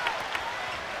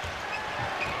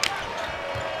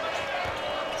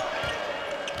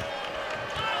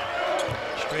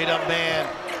 Straight up man.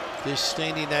 Just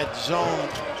staining that zone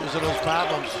because of those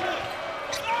problems.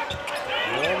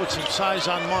 All with some size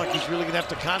on Monk. He's really going to have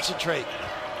to concentrate.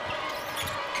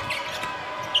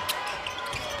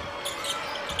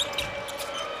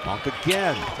 Monk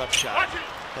again. Tough shot.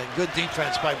 And good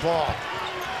defense by Ball.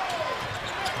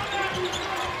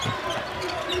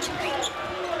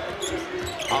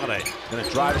 Holiday going to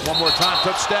drive it one more time.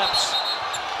 Took steps.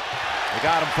 They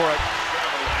got him for it.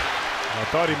 I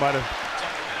thought he might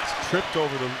have tripped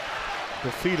over the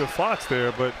feet of Fox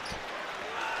there, but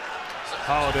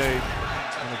Holiday,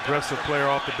 an aggressive player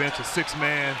off the bench, a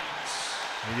 6-man,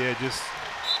 and yeah, just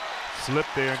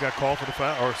slipped there and got called for the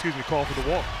foul, or excuse me, called for the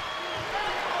walk.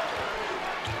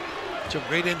 Some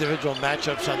great individual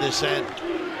matchups on this end.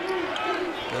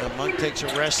 Monk takes a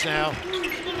rest now.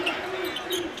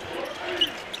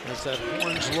 As that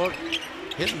Horns look,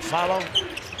 hit and follow.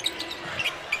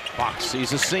 Fox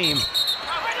sees a seam.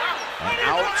 And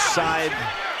outside,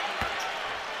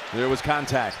 there was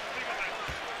contact.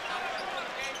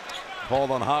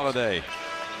 Called on Holiday.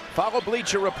 Follow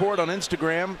Bleacher Report on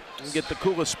Instagram and get the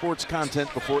coolest sports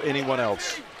content before anyone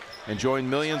else. And join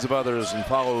millions of others and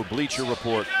follow Bleacher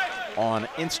Report on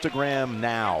Instagram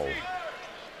now.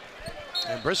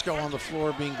 And Briscoe on the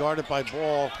floor being guarded by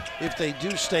Ball. If they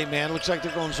do stay man, looks like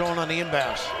they're going zone on the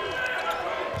inbounds.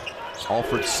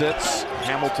 Alford sits.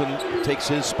 Hamilton takes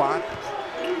his spot.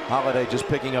 Holiday just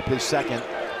picking up his second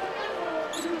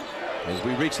as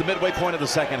we reach the midway point of the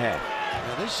second half.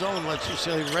 Now this zone lets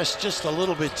UCLA rest just a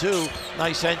little bit too.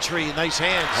 Nice entry, nice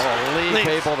hands. Oh, Leaf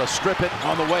able to strip it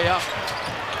on the way up.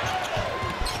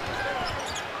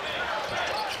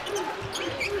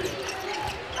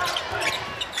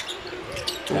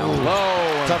 Down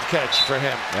low. Tough catch for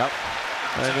him. Yep.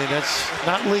 I mean, that's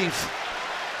not Leaf.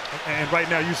 And right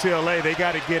now, UCLA, they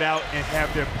got to get out and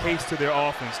have their pace to their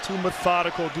offense. Too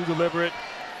methodical, too deliberate.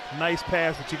 Nice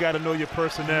pass, but you got to know your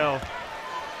personnel.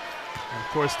 And of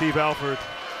course, Steve Alford,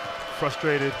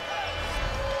 frustrated.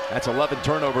 That's 11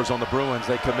 turnovers on the Bruins.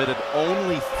 They committed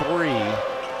only 3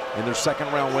 in their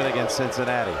second-round win against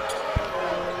Cincinnati.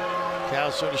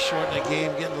 Cal sort of shortening the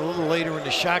game, getting a little later in the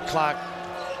shot clock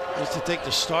just to take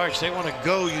the starts. They want to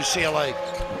go, UCLA.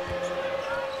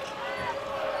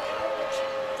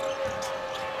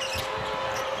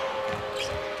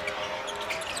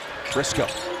 Briscoe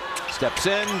steps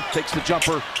in, takes the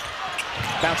jumper,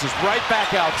 bounces right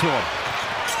back out to him.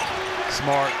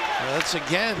 Smart. Well, that's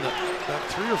again, that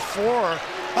 3 or 4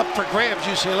 up for grabs.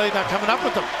 UCLA not coming up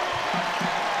with them.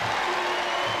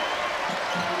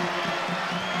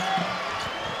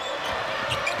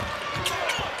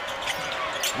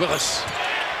 Willis.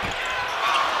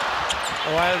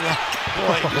 Oh,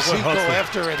 boy, does he go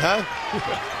after it, huh?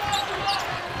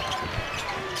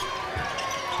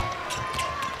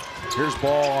 Here's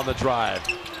Ball on the drive.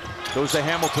 Goes to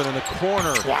Hamilton in the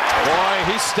corner. Wow. Boy,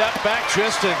 he stepped back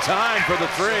just in time for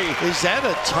the 3. Is that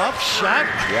a tough shot?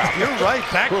 Yeah. You're right.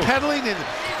 Backpedaling and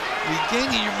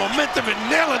regaining your momentum and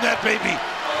nailing that baby.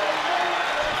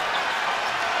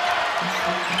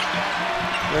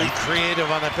 Very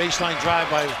creative on that baseline drive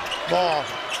by Ball.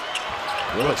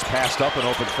 Willis passed up an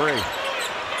open 3.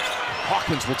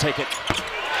 Hawkins will take it.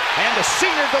 And the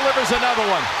senior delivers another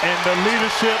one. And the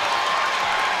leadership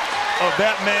of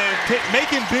that man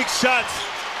making big shots.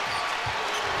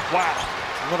 Wow.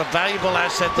 What a valuable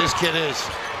asset this kid is.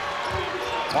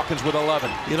 Hawkins with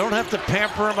 11. You don't have to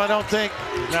pamper him, I don't think.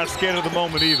 He's not scared of the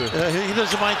moment either. He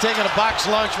doesn't mind taking a box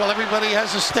lunch while everybody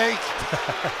has a steak.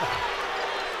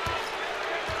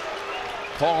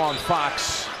 Call on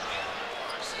Fox.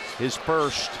 His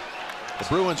first. The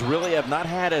Bruins really have not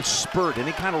had a spurt,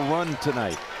 any kind of run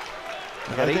tonight.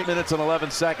 Got 8 minutes and 11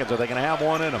 seconds. Are they going to have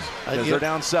one in them? Because they're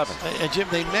down 7. And Jim,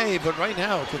 they may, but right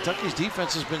now Kentucky's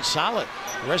defense has been solid.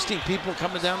 Resting people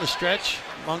coming down the stretch.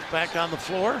 Monk back on the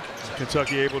floor.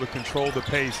 Kentucky able to control the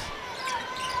pace.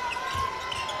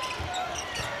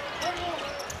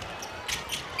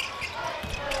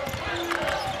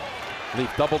 Leaf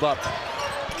doubled up.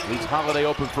 Leaves Holiday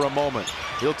open for a moment.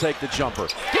 He'll take the jumper.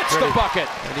 Gets the bucket.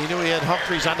 And he knew he had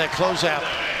Humphries on that closeout.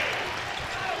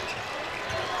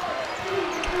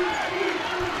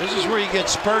 This is where you get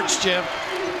spurts, Jim.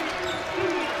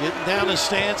 Getting down the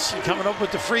stance and coming up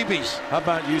with the freebies. How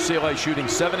about UCLA shooting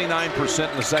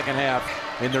 79% in the second half,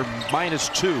 and they're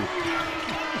 -2.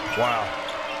 Wow.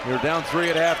 They're down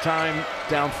 3 at halftime,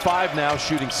 down 5 now,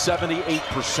 shooting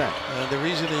 78%. The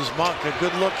reason is Monk. A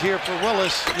good look here for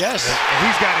Willis. Yes. And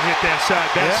he's got to hit that shot.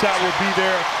 That shot will be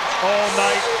there all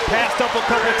night. Passed up a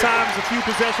couple times a few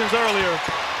possessions earlier.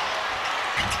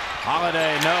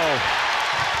 Holiday, no.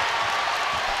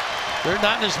 They're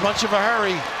not in as much of a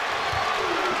hurry.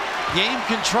 Game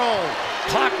control,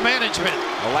 clock management.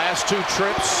 The last 2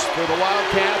 trips for the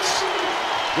Wildcats.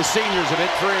 The seniors have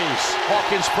hit threes.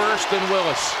 Hawkins first, then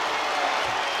Willis.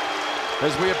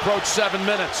 As we approach 7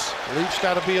 minutes. Leafs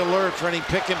got to be alert for any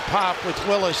pick and pop with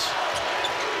Willis.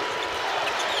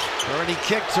 Or any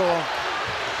kick to him.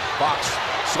 Fox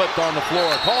slipped on the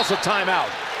floor. Calls a timeout.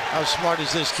 How smart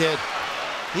is this kid?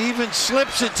 He even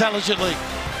slips intelligently.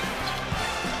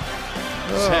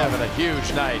 He's having a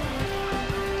huge night.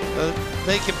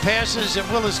 Making passes, and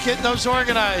Willis getting those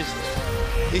organized.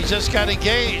 He just got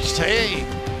engaged. Hey,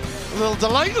 a little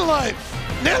delight in life.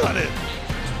 Nailing it.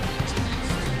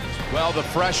 Well, the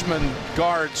freshman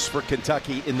guards for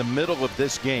Kentucky in the middle of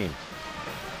this game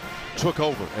took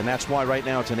over, and that's why right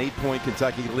now it's an 8-point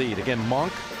Kentucky lead. Again,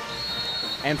 Monk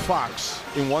and Fox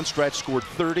in one stretch scored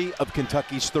 30 of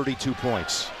Kentucky's 32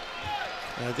 points.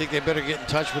 And I think they better get in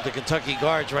touch with the Kentucky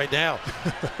guards right now.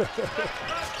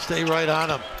 Stay right on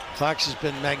them. Fox has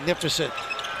been magnificent,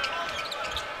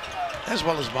 as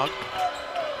well as Monk.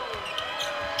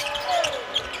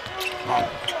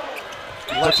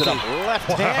 Puts it up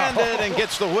left-handed and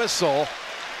gets the whistle.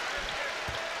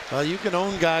 Well, you can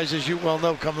own guys, as you well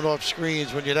know, coming off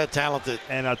screens when you're that talented.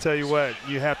 And I'll tell you what,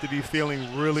 you have to be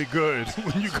feeling really good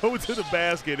when you go to the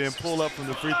basket and pull up from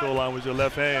the free throw line with your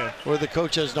left hand. Or the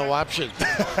coach has no option.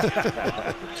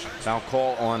 Foul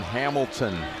call on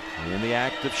Hamilton in the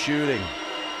act of shooting.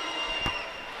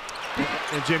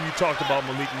 And Jim, you talked about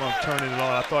Malik Monk turning it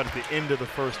on. I thought at the end of the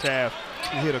first half,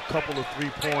 he hit a couple of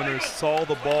 3-pointers, saw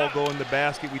the ball go in the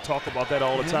basket. We talk about that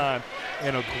all the time.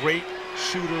 And a great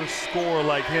shooter, scorer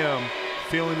like him,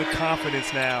 feeling the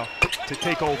confidence now to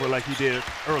take over like he did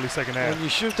early second half. When you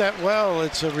shoot that well,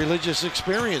 it's a religious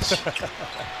experience.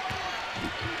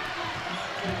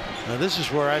 Now this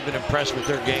is where I've been impressed with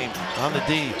their game on the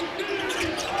D.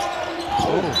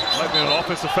 Oh, might be an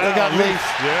offensive foul. They got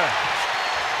Leaf. Yeah.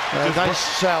 Nice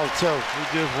sell too.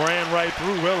 He just ran right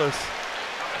through Willis.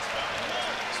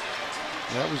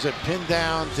 That was a pin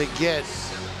down to get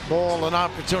Ball an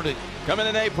opportunity. Coming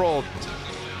in April,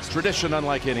 tradition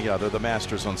unlike any other, the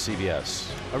Masters on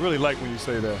CBS. I really like when you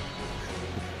say that.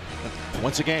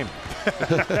 Once a game.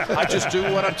 I just do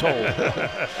what I'm told.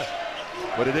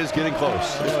 But it is getting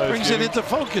close. Brings it into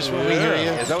focus when we hear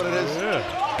you. Is that what it is? Yeah.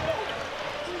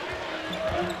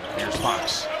 Here's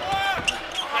Fox.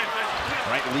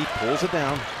 Right, Leaf pulls it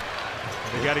down.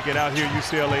 They got to get out here,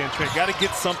 UCLA and Trent. Got to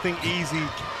get something easy.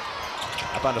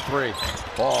 Up on the 3.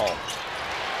 Ball.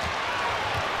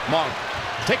 Monk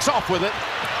takes off with it.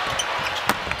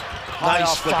 Nice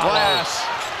off the follow. glass.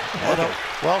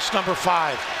 Welsh number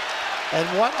 5. And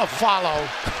what a follow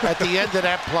at the end of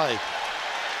that play.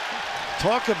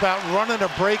 Talk about running a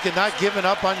break and not giving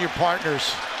up on your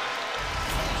partners.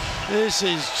 This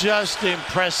is just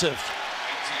impressive.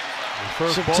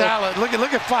 Some talent. Look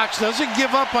at Fox. Doesn't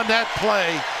give up on that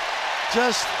play.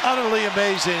 Just utterly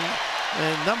amazing.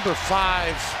 And number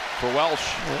 5 for Welsh.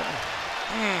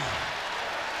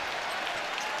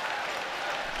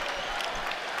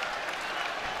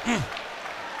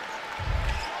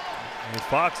 And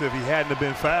Fox, if he hadn't have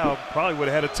been fouled, probably would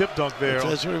have had a tip dunk there.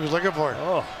 That's what he was looking for.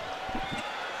 Oh.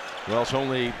 Welsh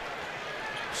only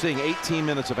seeing 18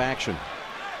 minutes of action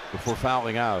before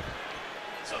fouling out.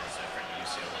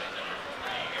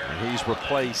 And he's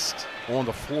replaced on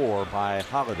the floor by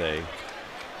Holiday.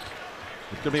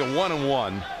 It's going to be a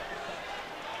 1-and-1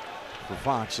 for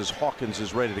Fox as Hawkins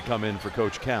is ready to come in for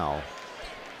Coach Cal.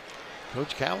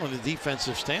 Coach Cal in the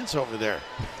defensive stance over there.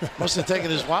 Must have taken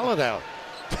his wallet out.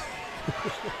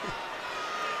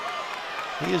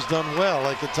 He has done well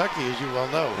at Kentucky, as you well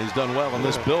know. He's done well in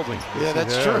this building. Yeah,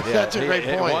 that's true. Yeah, that's a great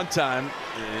point. At one time,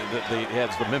 he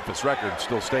has the Memphis record,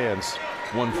 still stands.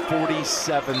 Won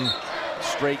 47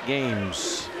 straight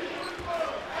games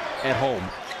at home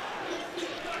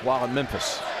while in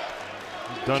Memphis.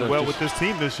 He's done well with this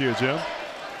team this year, Jim.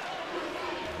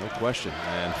 No question.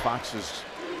 And Fox is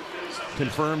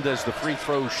confirmed as the free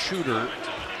throw shooter.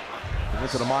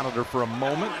 Went to the monitor for a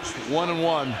moment.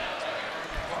 1-1.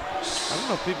 I don't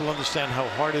know if people understand how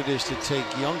hard it is to take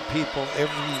young people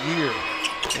every year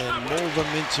and mold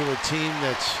them into a team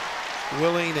that's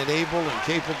willing and able and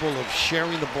capable of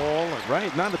sharing the ball.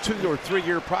 Right, not a 2 or 3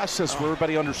 year process where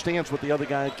everybody understands what the other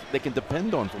guy they can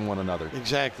depend on from one another.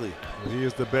 Exactly. Well, he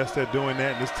is the best at doing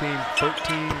that. And this team,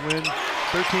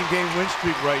 13-game win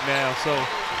streak right now. So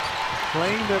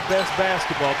playing their best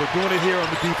basketball, but doing it here on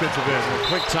the defensive end. A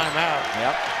quick timeout.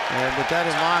 Yep. And with that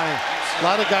in mind, a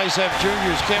lot of guys have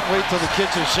juniors. Can't wait till the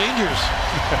kids are seniors.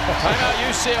 Timeout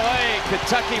UCLA.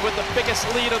 Kentucky with the biggest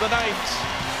lead of the night.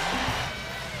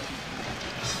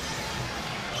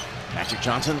 Magic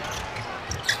Johnson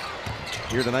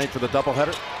here tonight for the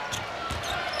doubleheader.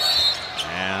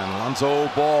 And Lonzo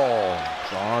Ball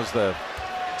draws the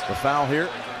foul here.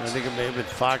 I think it may have been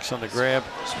Fox on the grab.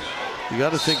 You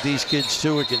got to think these kids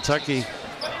too at Kentucky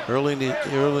early in the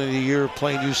year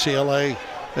playing UCLA,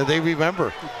 that they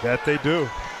remember. That they do.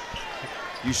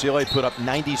 UCLA put up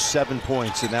 97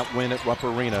 points in that win at Rupp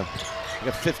Arena. They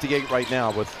got 58 right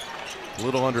now with a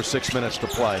little under 6 minutes to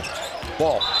play.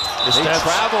 Ball. They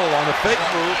travel on the fake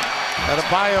move.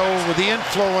 Adebayo with the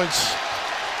influence.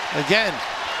 Again,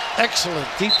 excellent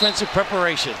defensive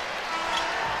preparation.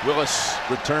 Willis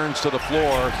returns to the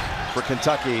floor for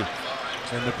Kentucky.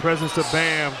 In the presence of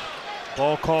Bam,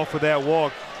 Ball called for that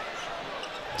walk.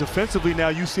 Defensively now,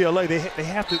 UCLA, they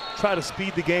have to try to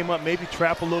speed the game up, maybe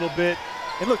trap a little bit.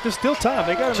 And look, there's still time.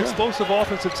 They got an explosive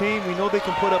offensive team. We know they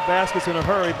can put up baskets in a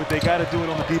hurry, but they got to do it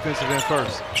on the defensive end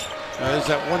first. There's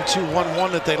that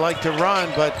 1-2-1-1 that they like to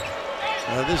run, but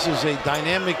this is a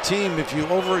dynamic team. If you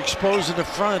overexpose in the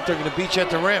front, they're going to beat you at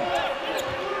the rim.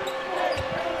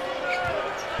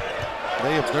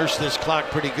 They have nursed this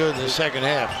clock pretty good in the second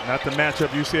half. Not the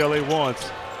matchup UCLA wants.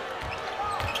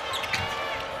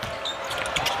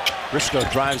 Briscoe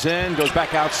drives in, goes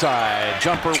back outside.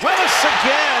 Jumper, Willis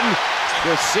again.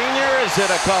 The senior has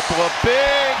hit a couple of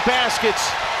big baskets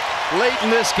late in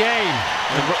this game.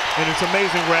 And it's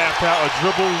amazing, Raph, how a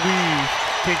dribble weave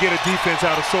can get a defense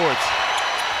out of sorts.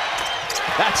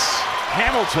 That's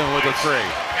Hamilton with a three.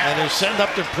 And they're setting up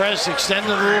the press,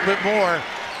 extending a little bit more.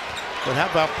 But how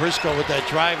about Briscoe with that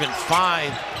drive and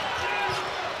find?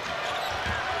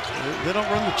 They don't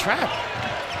run the trap.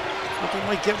 But they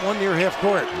might get one near half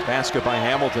court. Basket by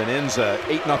Hamilton ends a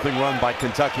 8-0 run by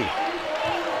Kentucky.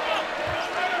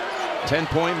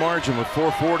 10-point margin with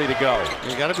 4:40 to go.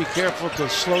 You got to be careful to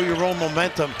slow your own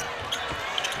momentum.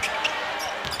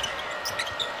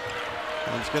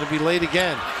 And it's going to be late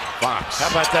again. Fox.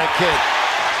 How about that kid?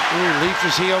 Ooh, Leaf,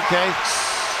 is he okay?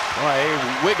 Well, he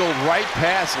wiggled right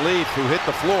past Leaf, who hit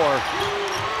the floor.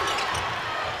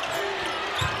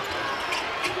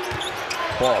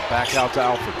 Ball back out to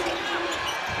Alford.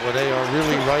 Well, they are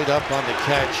really right up on the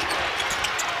catch.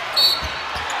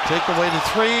 Take away the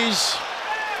threes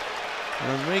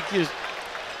and make you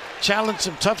challenge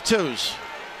some tough twos.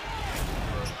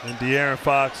 And De'Aaron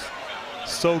Fox,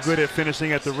 so good at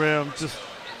finishing at the rim. Just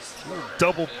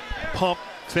double pump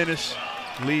finish.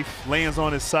 Leaf lands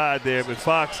on his side there, but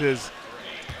Fox has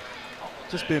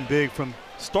just been big from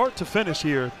start to finish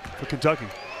here for Kentucky.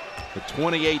 The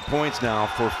 28 points now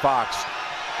for Fox.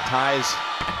 Ties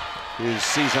his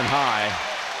season high.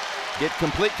 Get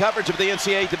complete coverage of the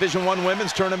NCAA Division I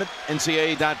Women's Tournament,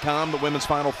 NCAA.com. The Women's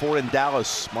Final Four in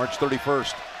Dallas, March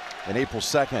 31st and April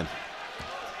 2nd.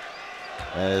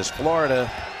 As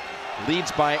Florida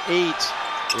leads by 8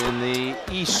 in the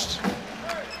East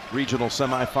Regional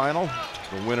Semifinal.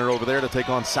 The winner over there to take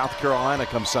on South Carolina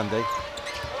come Sunday.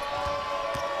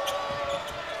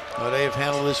 Well, they have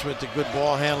handled this with the good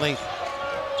ball handling.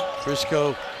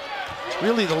 Briscoe,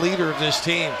 really the leader of this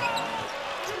team.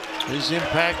 His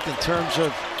impact in terms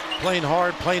of playing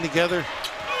hard, playing together,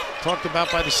 talked about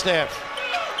by the staff.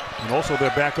 And also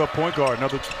their backup point guard,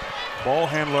 another ball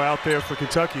handler out there for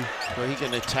Kentucky. Well, he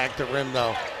can attack the rim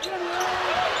though.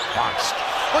 Fox,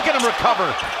 look at him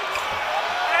recover.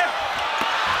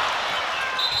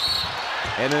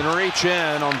 And then reach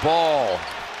in on Ball.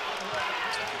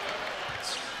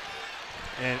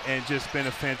 And just been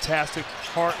a fantastic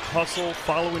heart hustle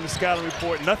following the scouting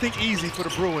report. Nothing easy for the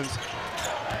Bruins.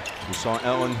 We saw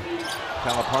Ellen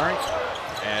Calipari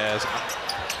as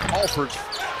Alford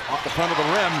off the front of the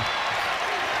rim.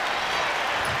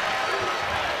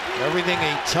 Everything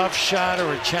a tough shot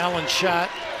or a challenge shot.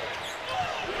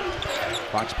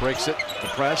 Fox breaks it. The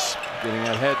press. Getting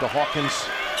ahead to Hawkins.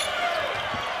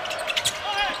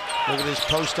 Look at his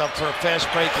post up for a fast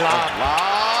break lob.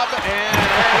 Lob, and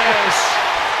there it is.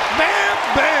 Bam,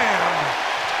 bam.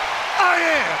 I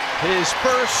am. His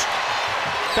first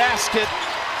basket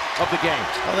of the game.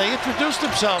 Well, they introduced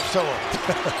themselves to him.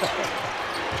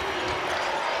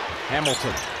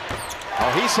 Hamilton.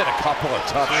 Oh, he's hit a couple of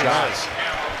tough shots.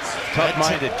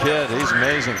 Tough-minded kid. He's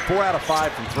amazing. 4 out of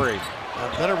 5 from 3. A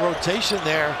better rotation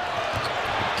there.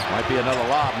 Might be another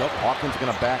lob. Nope. Hawkins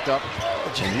going to back up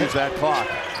and use that clock.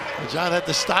 John had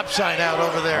the stop sign out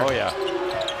over there. Oh, yeah.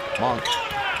 Monk.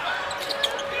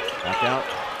 Back out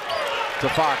to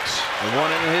Fox. And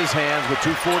one in his hands with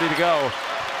 2:40 to go.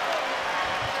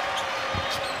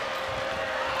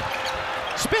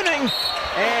 Spinning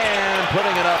and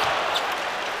putting it up.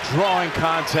 Drawing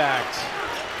contact.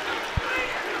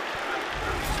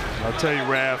 I'll tell you,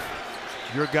 Raph,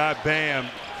 your guy Bam,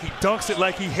 he dunks it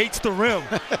like he hates the rim.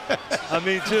 I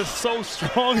mean, just so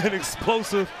strong and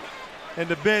explosive. And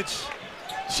the bench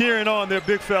cheering on their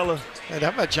big fella. And how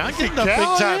about John getting up big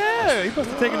time? Yeah, he must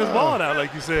have taken his ball out,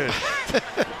 like you said.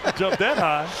 Jumped that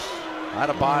high.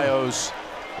 Adebayo's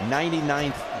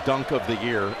 99th dunk of the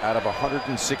year out of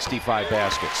 165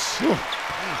 baskets.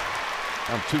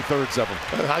 2/3 of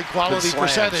them. High quality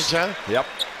percentage, huh? Yep.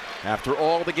 After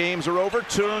all the games are over,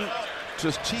 turn to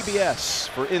TBS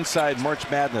for Inside March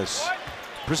Madness,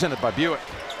 presented by Buick.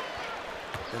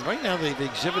 And right now they've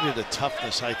exhibited a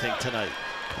toughness, I think, tonight.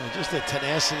 Just a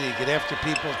tenacity to get after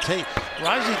people.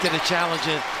 Rising to the challenge,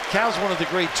 and Cal's one of the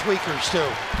great tweakers, too.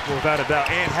 Well, without a doubt,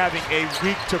 and having a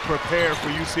week to prepare for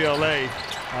UCLA.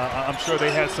 I'm sure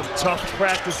they had some tough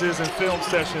practices and film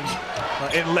sessions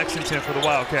in Lexington for the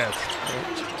Wildcats.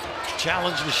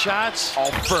 Challenge the shots.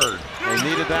 Alford. They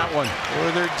needed that one.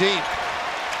 Or they're deep.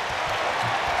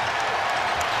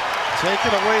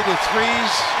 Taking away the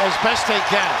threes as best they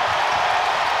can.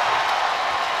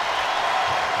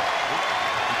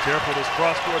 Be careful those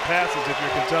cross-court passes if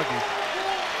you're Kentucky.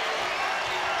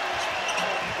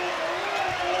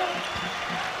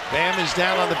 Bam is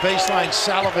down on the baseline,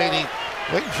 salivating,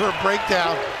 waiting for a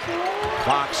breakdown.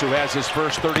 Fox, who has his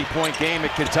first 30-point game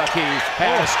at Kentucky,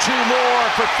 has 2 more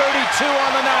for 32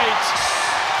 on the night.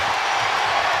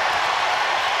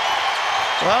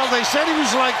 Well, they said he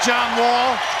was like John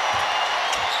Wall.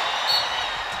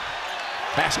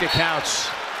 Basket counts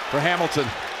for Hamilton.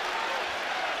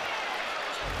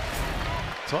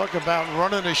 Talk about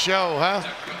running a show, huh?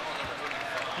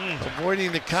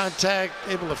 Avoiding the contact,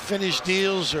 able to finish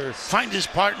deals or find his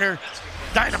partner.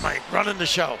 Dynamite, running the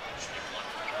show.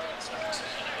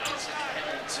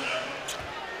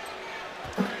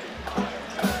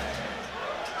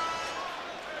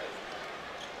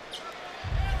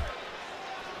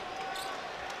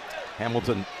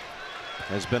 Hamilton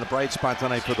has been a bright spot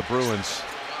tonight for the Bruins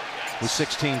with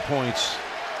 16 points,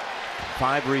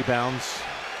 5 rebounds.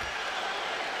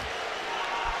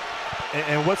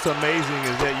 And what's amazing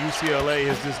is that UCLA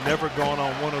has just never gone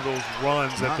on one of those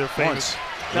runs that they're famous.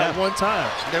 Not one time.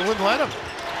 They wouldn't let him.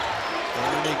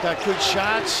 And they got good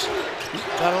shots,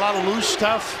 got a lot of loose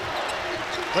stuff,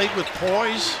 played with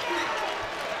poise.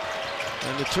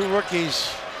 And the 2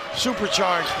 rookies,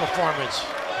 supercharged performance.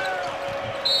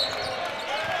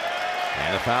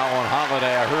 And a foul on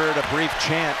Holiday. I heard a brief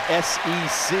chant,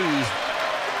 SEC.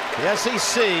 The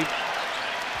SEC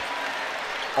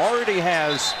already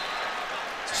has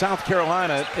South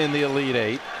Carolina in the Elite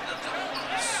 8.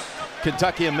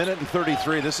 Kentucky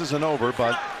 1:33. This isn't over,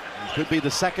 but it could be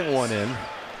the second one in.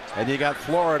 And you got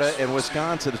Florida and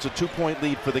Wisconsin. It's a 2-point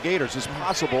lead for the Gators. It's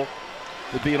possible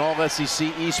it'd be an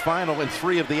all-SEC East final, and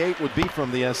 3 of the 8 would be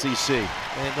from the SEC.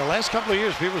 And the last couple of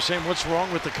years, people were saying, what's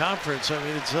wrong with the conference? I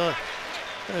mean,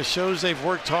 it shows they've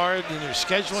worked hard in their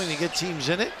scheduling to get teams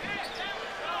in it.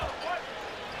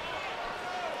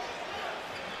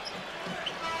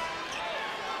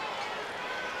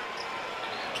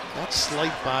 That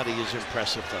slight body is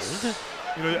impressive, though, isn't it?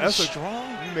 You know, that's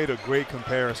strong. You made a great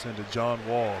comparison to John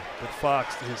Wall. But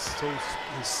Fox, his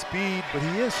speed, but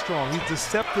he is strong. He's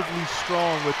deceptively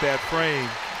strong with that frame.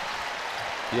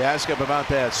 You ask him about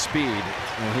that speed,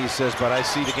 and he says, but I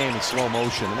see the game in slow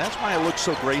motion. And that's why it looks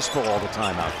so graceful all the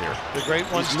time out there. The great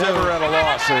ones He's never at a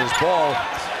loss. And his ball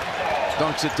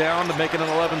dunks it down to make it an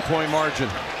 11-point margin.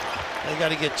 They got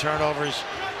to get turnovers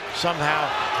somehow.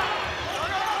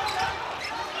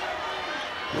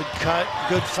 Good cut,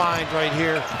 good find right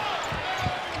here.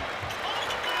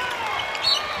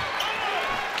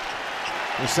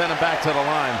 We send him back to the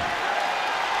line,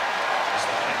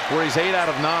 where he's 8 out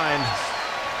of 9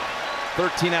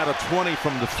 13 out of 20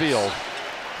 from the field.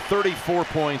 34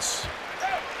 points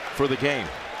for the game.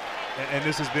 And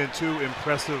this has been two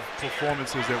impressive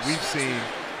performances that we've seen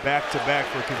back-to-back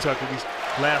for Kentucky.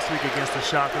 Last week against the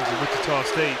Shockers at Wichita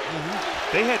State,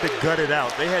 they had to gut it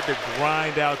out. They had to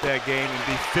grind out that game and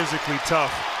be physically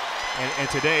tough. And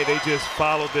today they just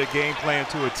followed their game plan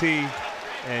to a T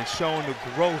and shown the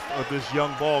growth of this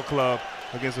young ball club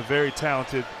against a very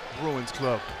talented Bruins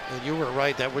club. And you were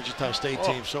right, that Wichita State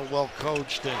team so well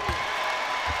coached and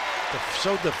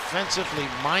so defensively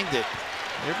minded.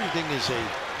 Everything is a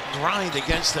grind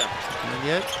against them. And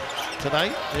yet,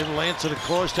 tonight, it'll answer the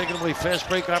cause, taking away fast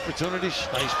break opportunities.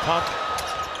 Nice pump.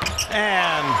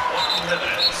 And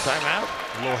timeout.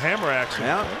 A little hammer action.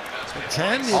 Yeah.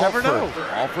 10, you never know.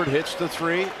 Alford hits the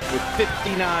three with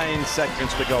 59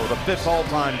 seconds to go. The 5th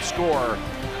all-time score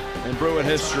in Bruin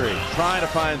history. Trying to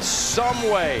find some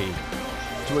way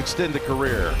to extend the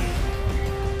career.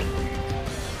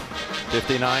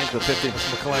 59 to 50.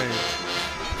 McLean.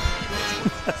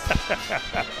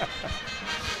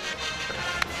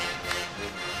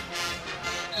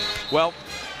 Well,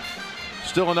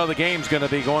 still another game's going to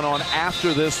be going on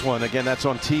after this one. Again, that's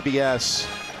on TBS.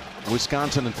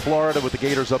 Wisconsin and Florida with the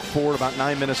Gators up 4, about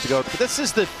 9 minutes to go. But this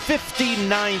is the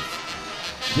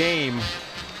 59th game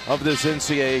of this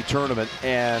NCAA tournament.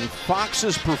 And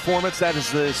Fox's performance, that is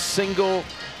the single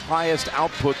highest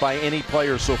output by any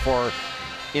player so far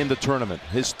in the tournament.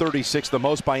 His 36, the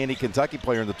most by any Kentucky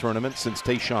player in the tournament since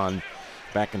Tayshaun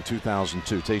back in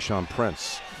 2002, Tayshaun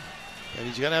Prince. And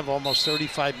he's going to have almost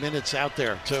 35 minutes out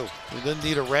there, too. He didn't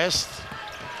need a rest.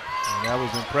 And that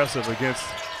was impressive against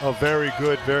a very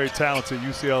good, very talented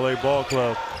UCLA ball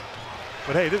club.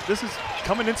 But hey, this is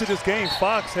coming into this game.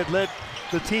 Fox had led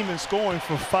the team in scoring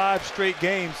for 5 straight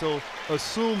games, so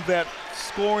assume that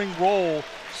scoring role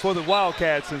for the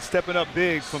Wildcats and stepping up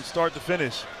big from start to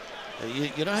finish.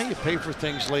 You know how you pay for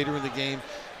things later in the game?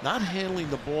 Not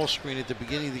handling the ball screen at the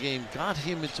beginning of the game got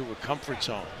him into a comfort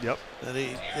zone. Yep. And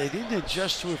they didn't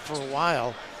adjust to it for a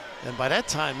while, and by that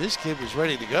time, this kid was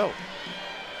ready to go.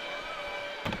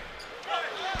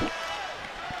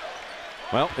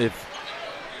 Well, if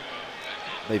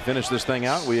they finish this thing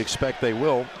out, we expect they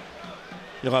will.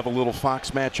 You'll have a little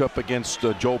Fox matchup against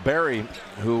Joel Berry,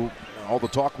 who all the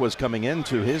talk was coming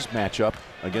into his matchup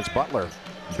against Butler.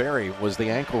 Berry, was the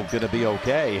ankle going to be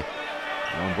okay?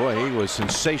 Oh boy, he was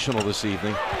sensational this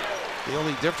evening. The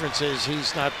only difference is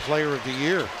he's not player of the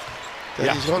year.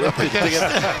 Yeah, he's going up against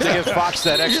to give Fox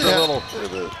that extra little.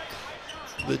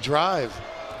 The drive.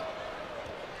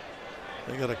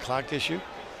 They got a clock issue.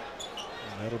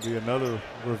 That'll be another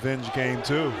revenge game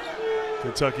too.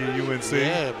 Kentucky UNC.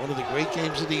 Yeah, one of the great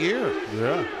games of the year.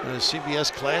 Yeah. And a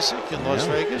CBS Classic in Las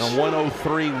Vegas. A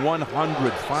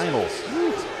 103-100 final.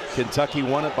 Kentucky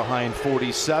won it behind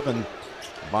 47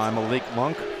 by Malik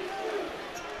Monk.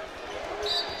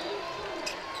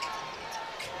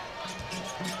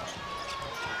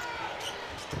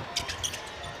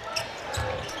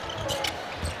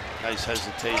 Nice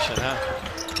hesitation, huh?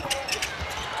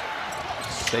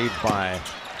 Saved by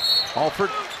Alford,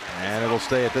 and it'll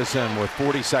stay at this end with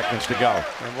 40 seconds to go.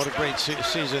 And what a great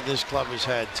season this club has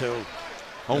had, too.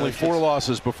 Only 4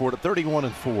 losses before the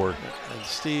 31-4. And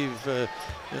Steve, you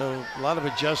know, a lot of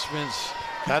adjustments,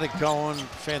 got it going,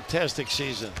 fantastic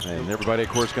season. And everybody, of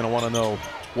course, going to want to know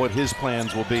what his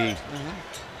plans will be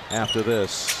after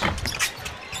this.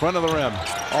 Front of the rim,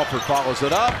 Alford follows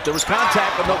it up. There was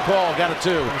contact, but no call. Got it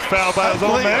too. He's fouled by his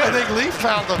own man. I think Lee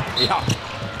fouled him. Yeah.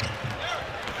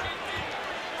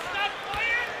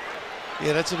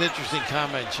 Yeah, that's an interesting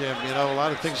comment, Jim. You know, a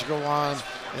lot of things go on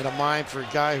in a mind for a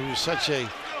guy who's such a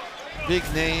big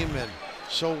name and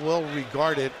so well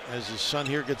regarded, as his son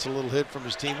here gets a little hit from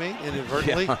his teammate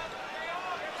inadvertently. Yeah.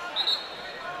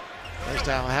 As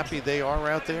to how happy they are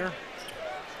out there.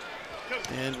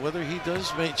 And whether he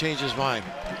does change his mind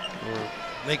or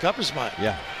make up his mind.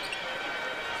 Yeah.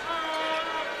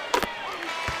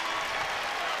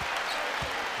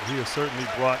 He has certainly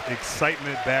brought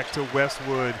excitement back to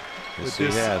Westwood with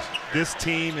this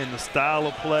team and the style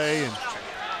of play, and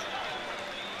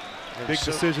big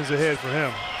decisions ahead for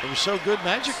him. It was so good,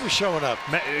 Magic was showing up.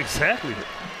 Exactly.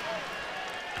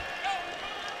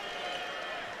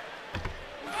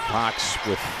 Fox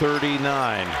with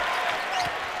 39.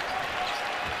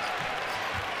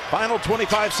 Final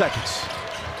 25 seconds.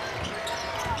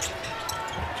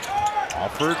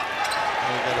 Alford.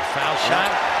 They got a foul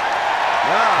shot.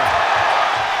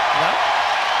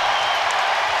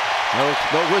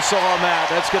 No whistle on that.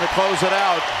 That's going to close it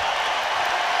out.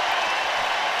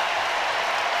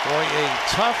 Boy, a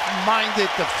tough-minded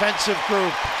defensive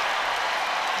group.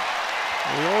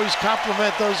 We always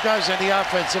compliment those guys on the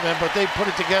offensive end, but they put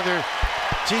it together.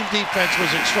 Team defense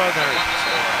was extraordinary.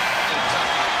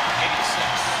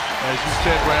 As you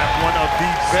said, Raph, one of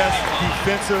the best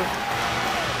defensive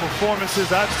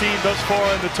performances I've seen thus far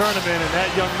in the tournament, and that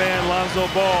young man, Lonzo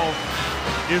Ball,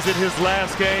 is it his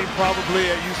last game probably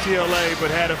at UCLA,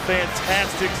 but had a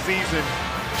fantastic season.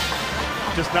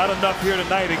 Just not enough here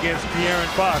tonight against De'Aaron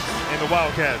Fox and the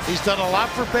Wildcats. He's done a lot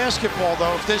for basketball,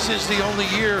 though. If this is the only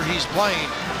year he's playing,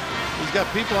 he's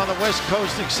got people on the West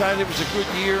Coast excited. It was a good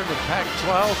year in the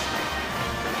Pac-12.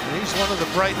 And he's one of the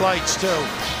bright lights, too.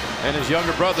 And his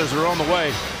younger brothers are on the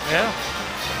way. Yeah.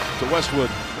 To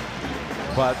Westwood.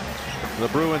 But the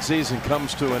Bruin season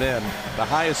comes to an end. The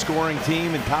highest scoring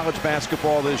team in college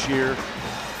basketball this year.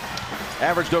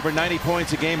 Averaged over 90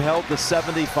 points a game, held to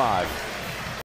 75.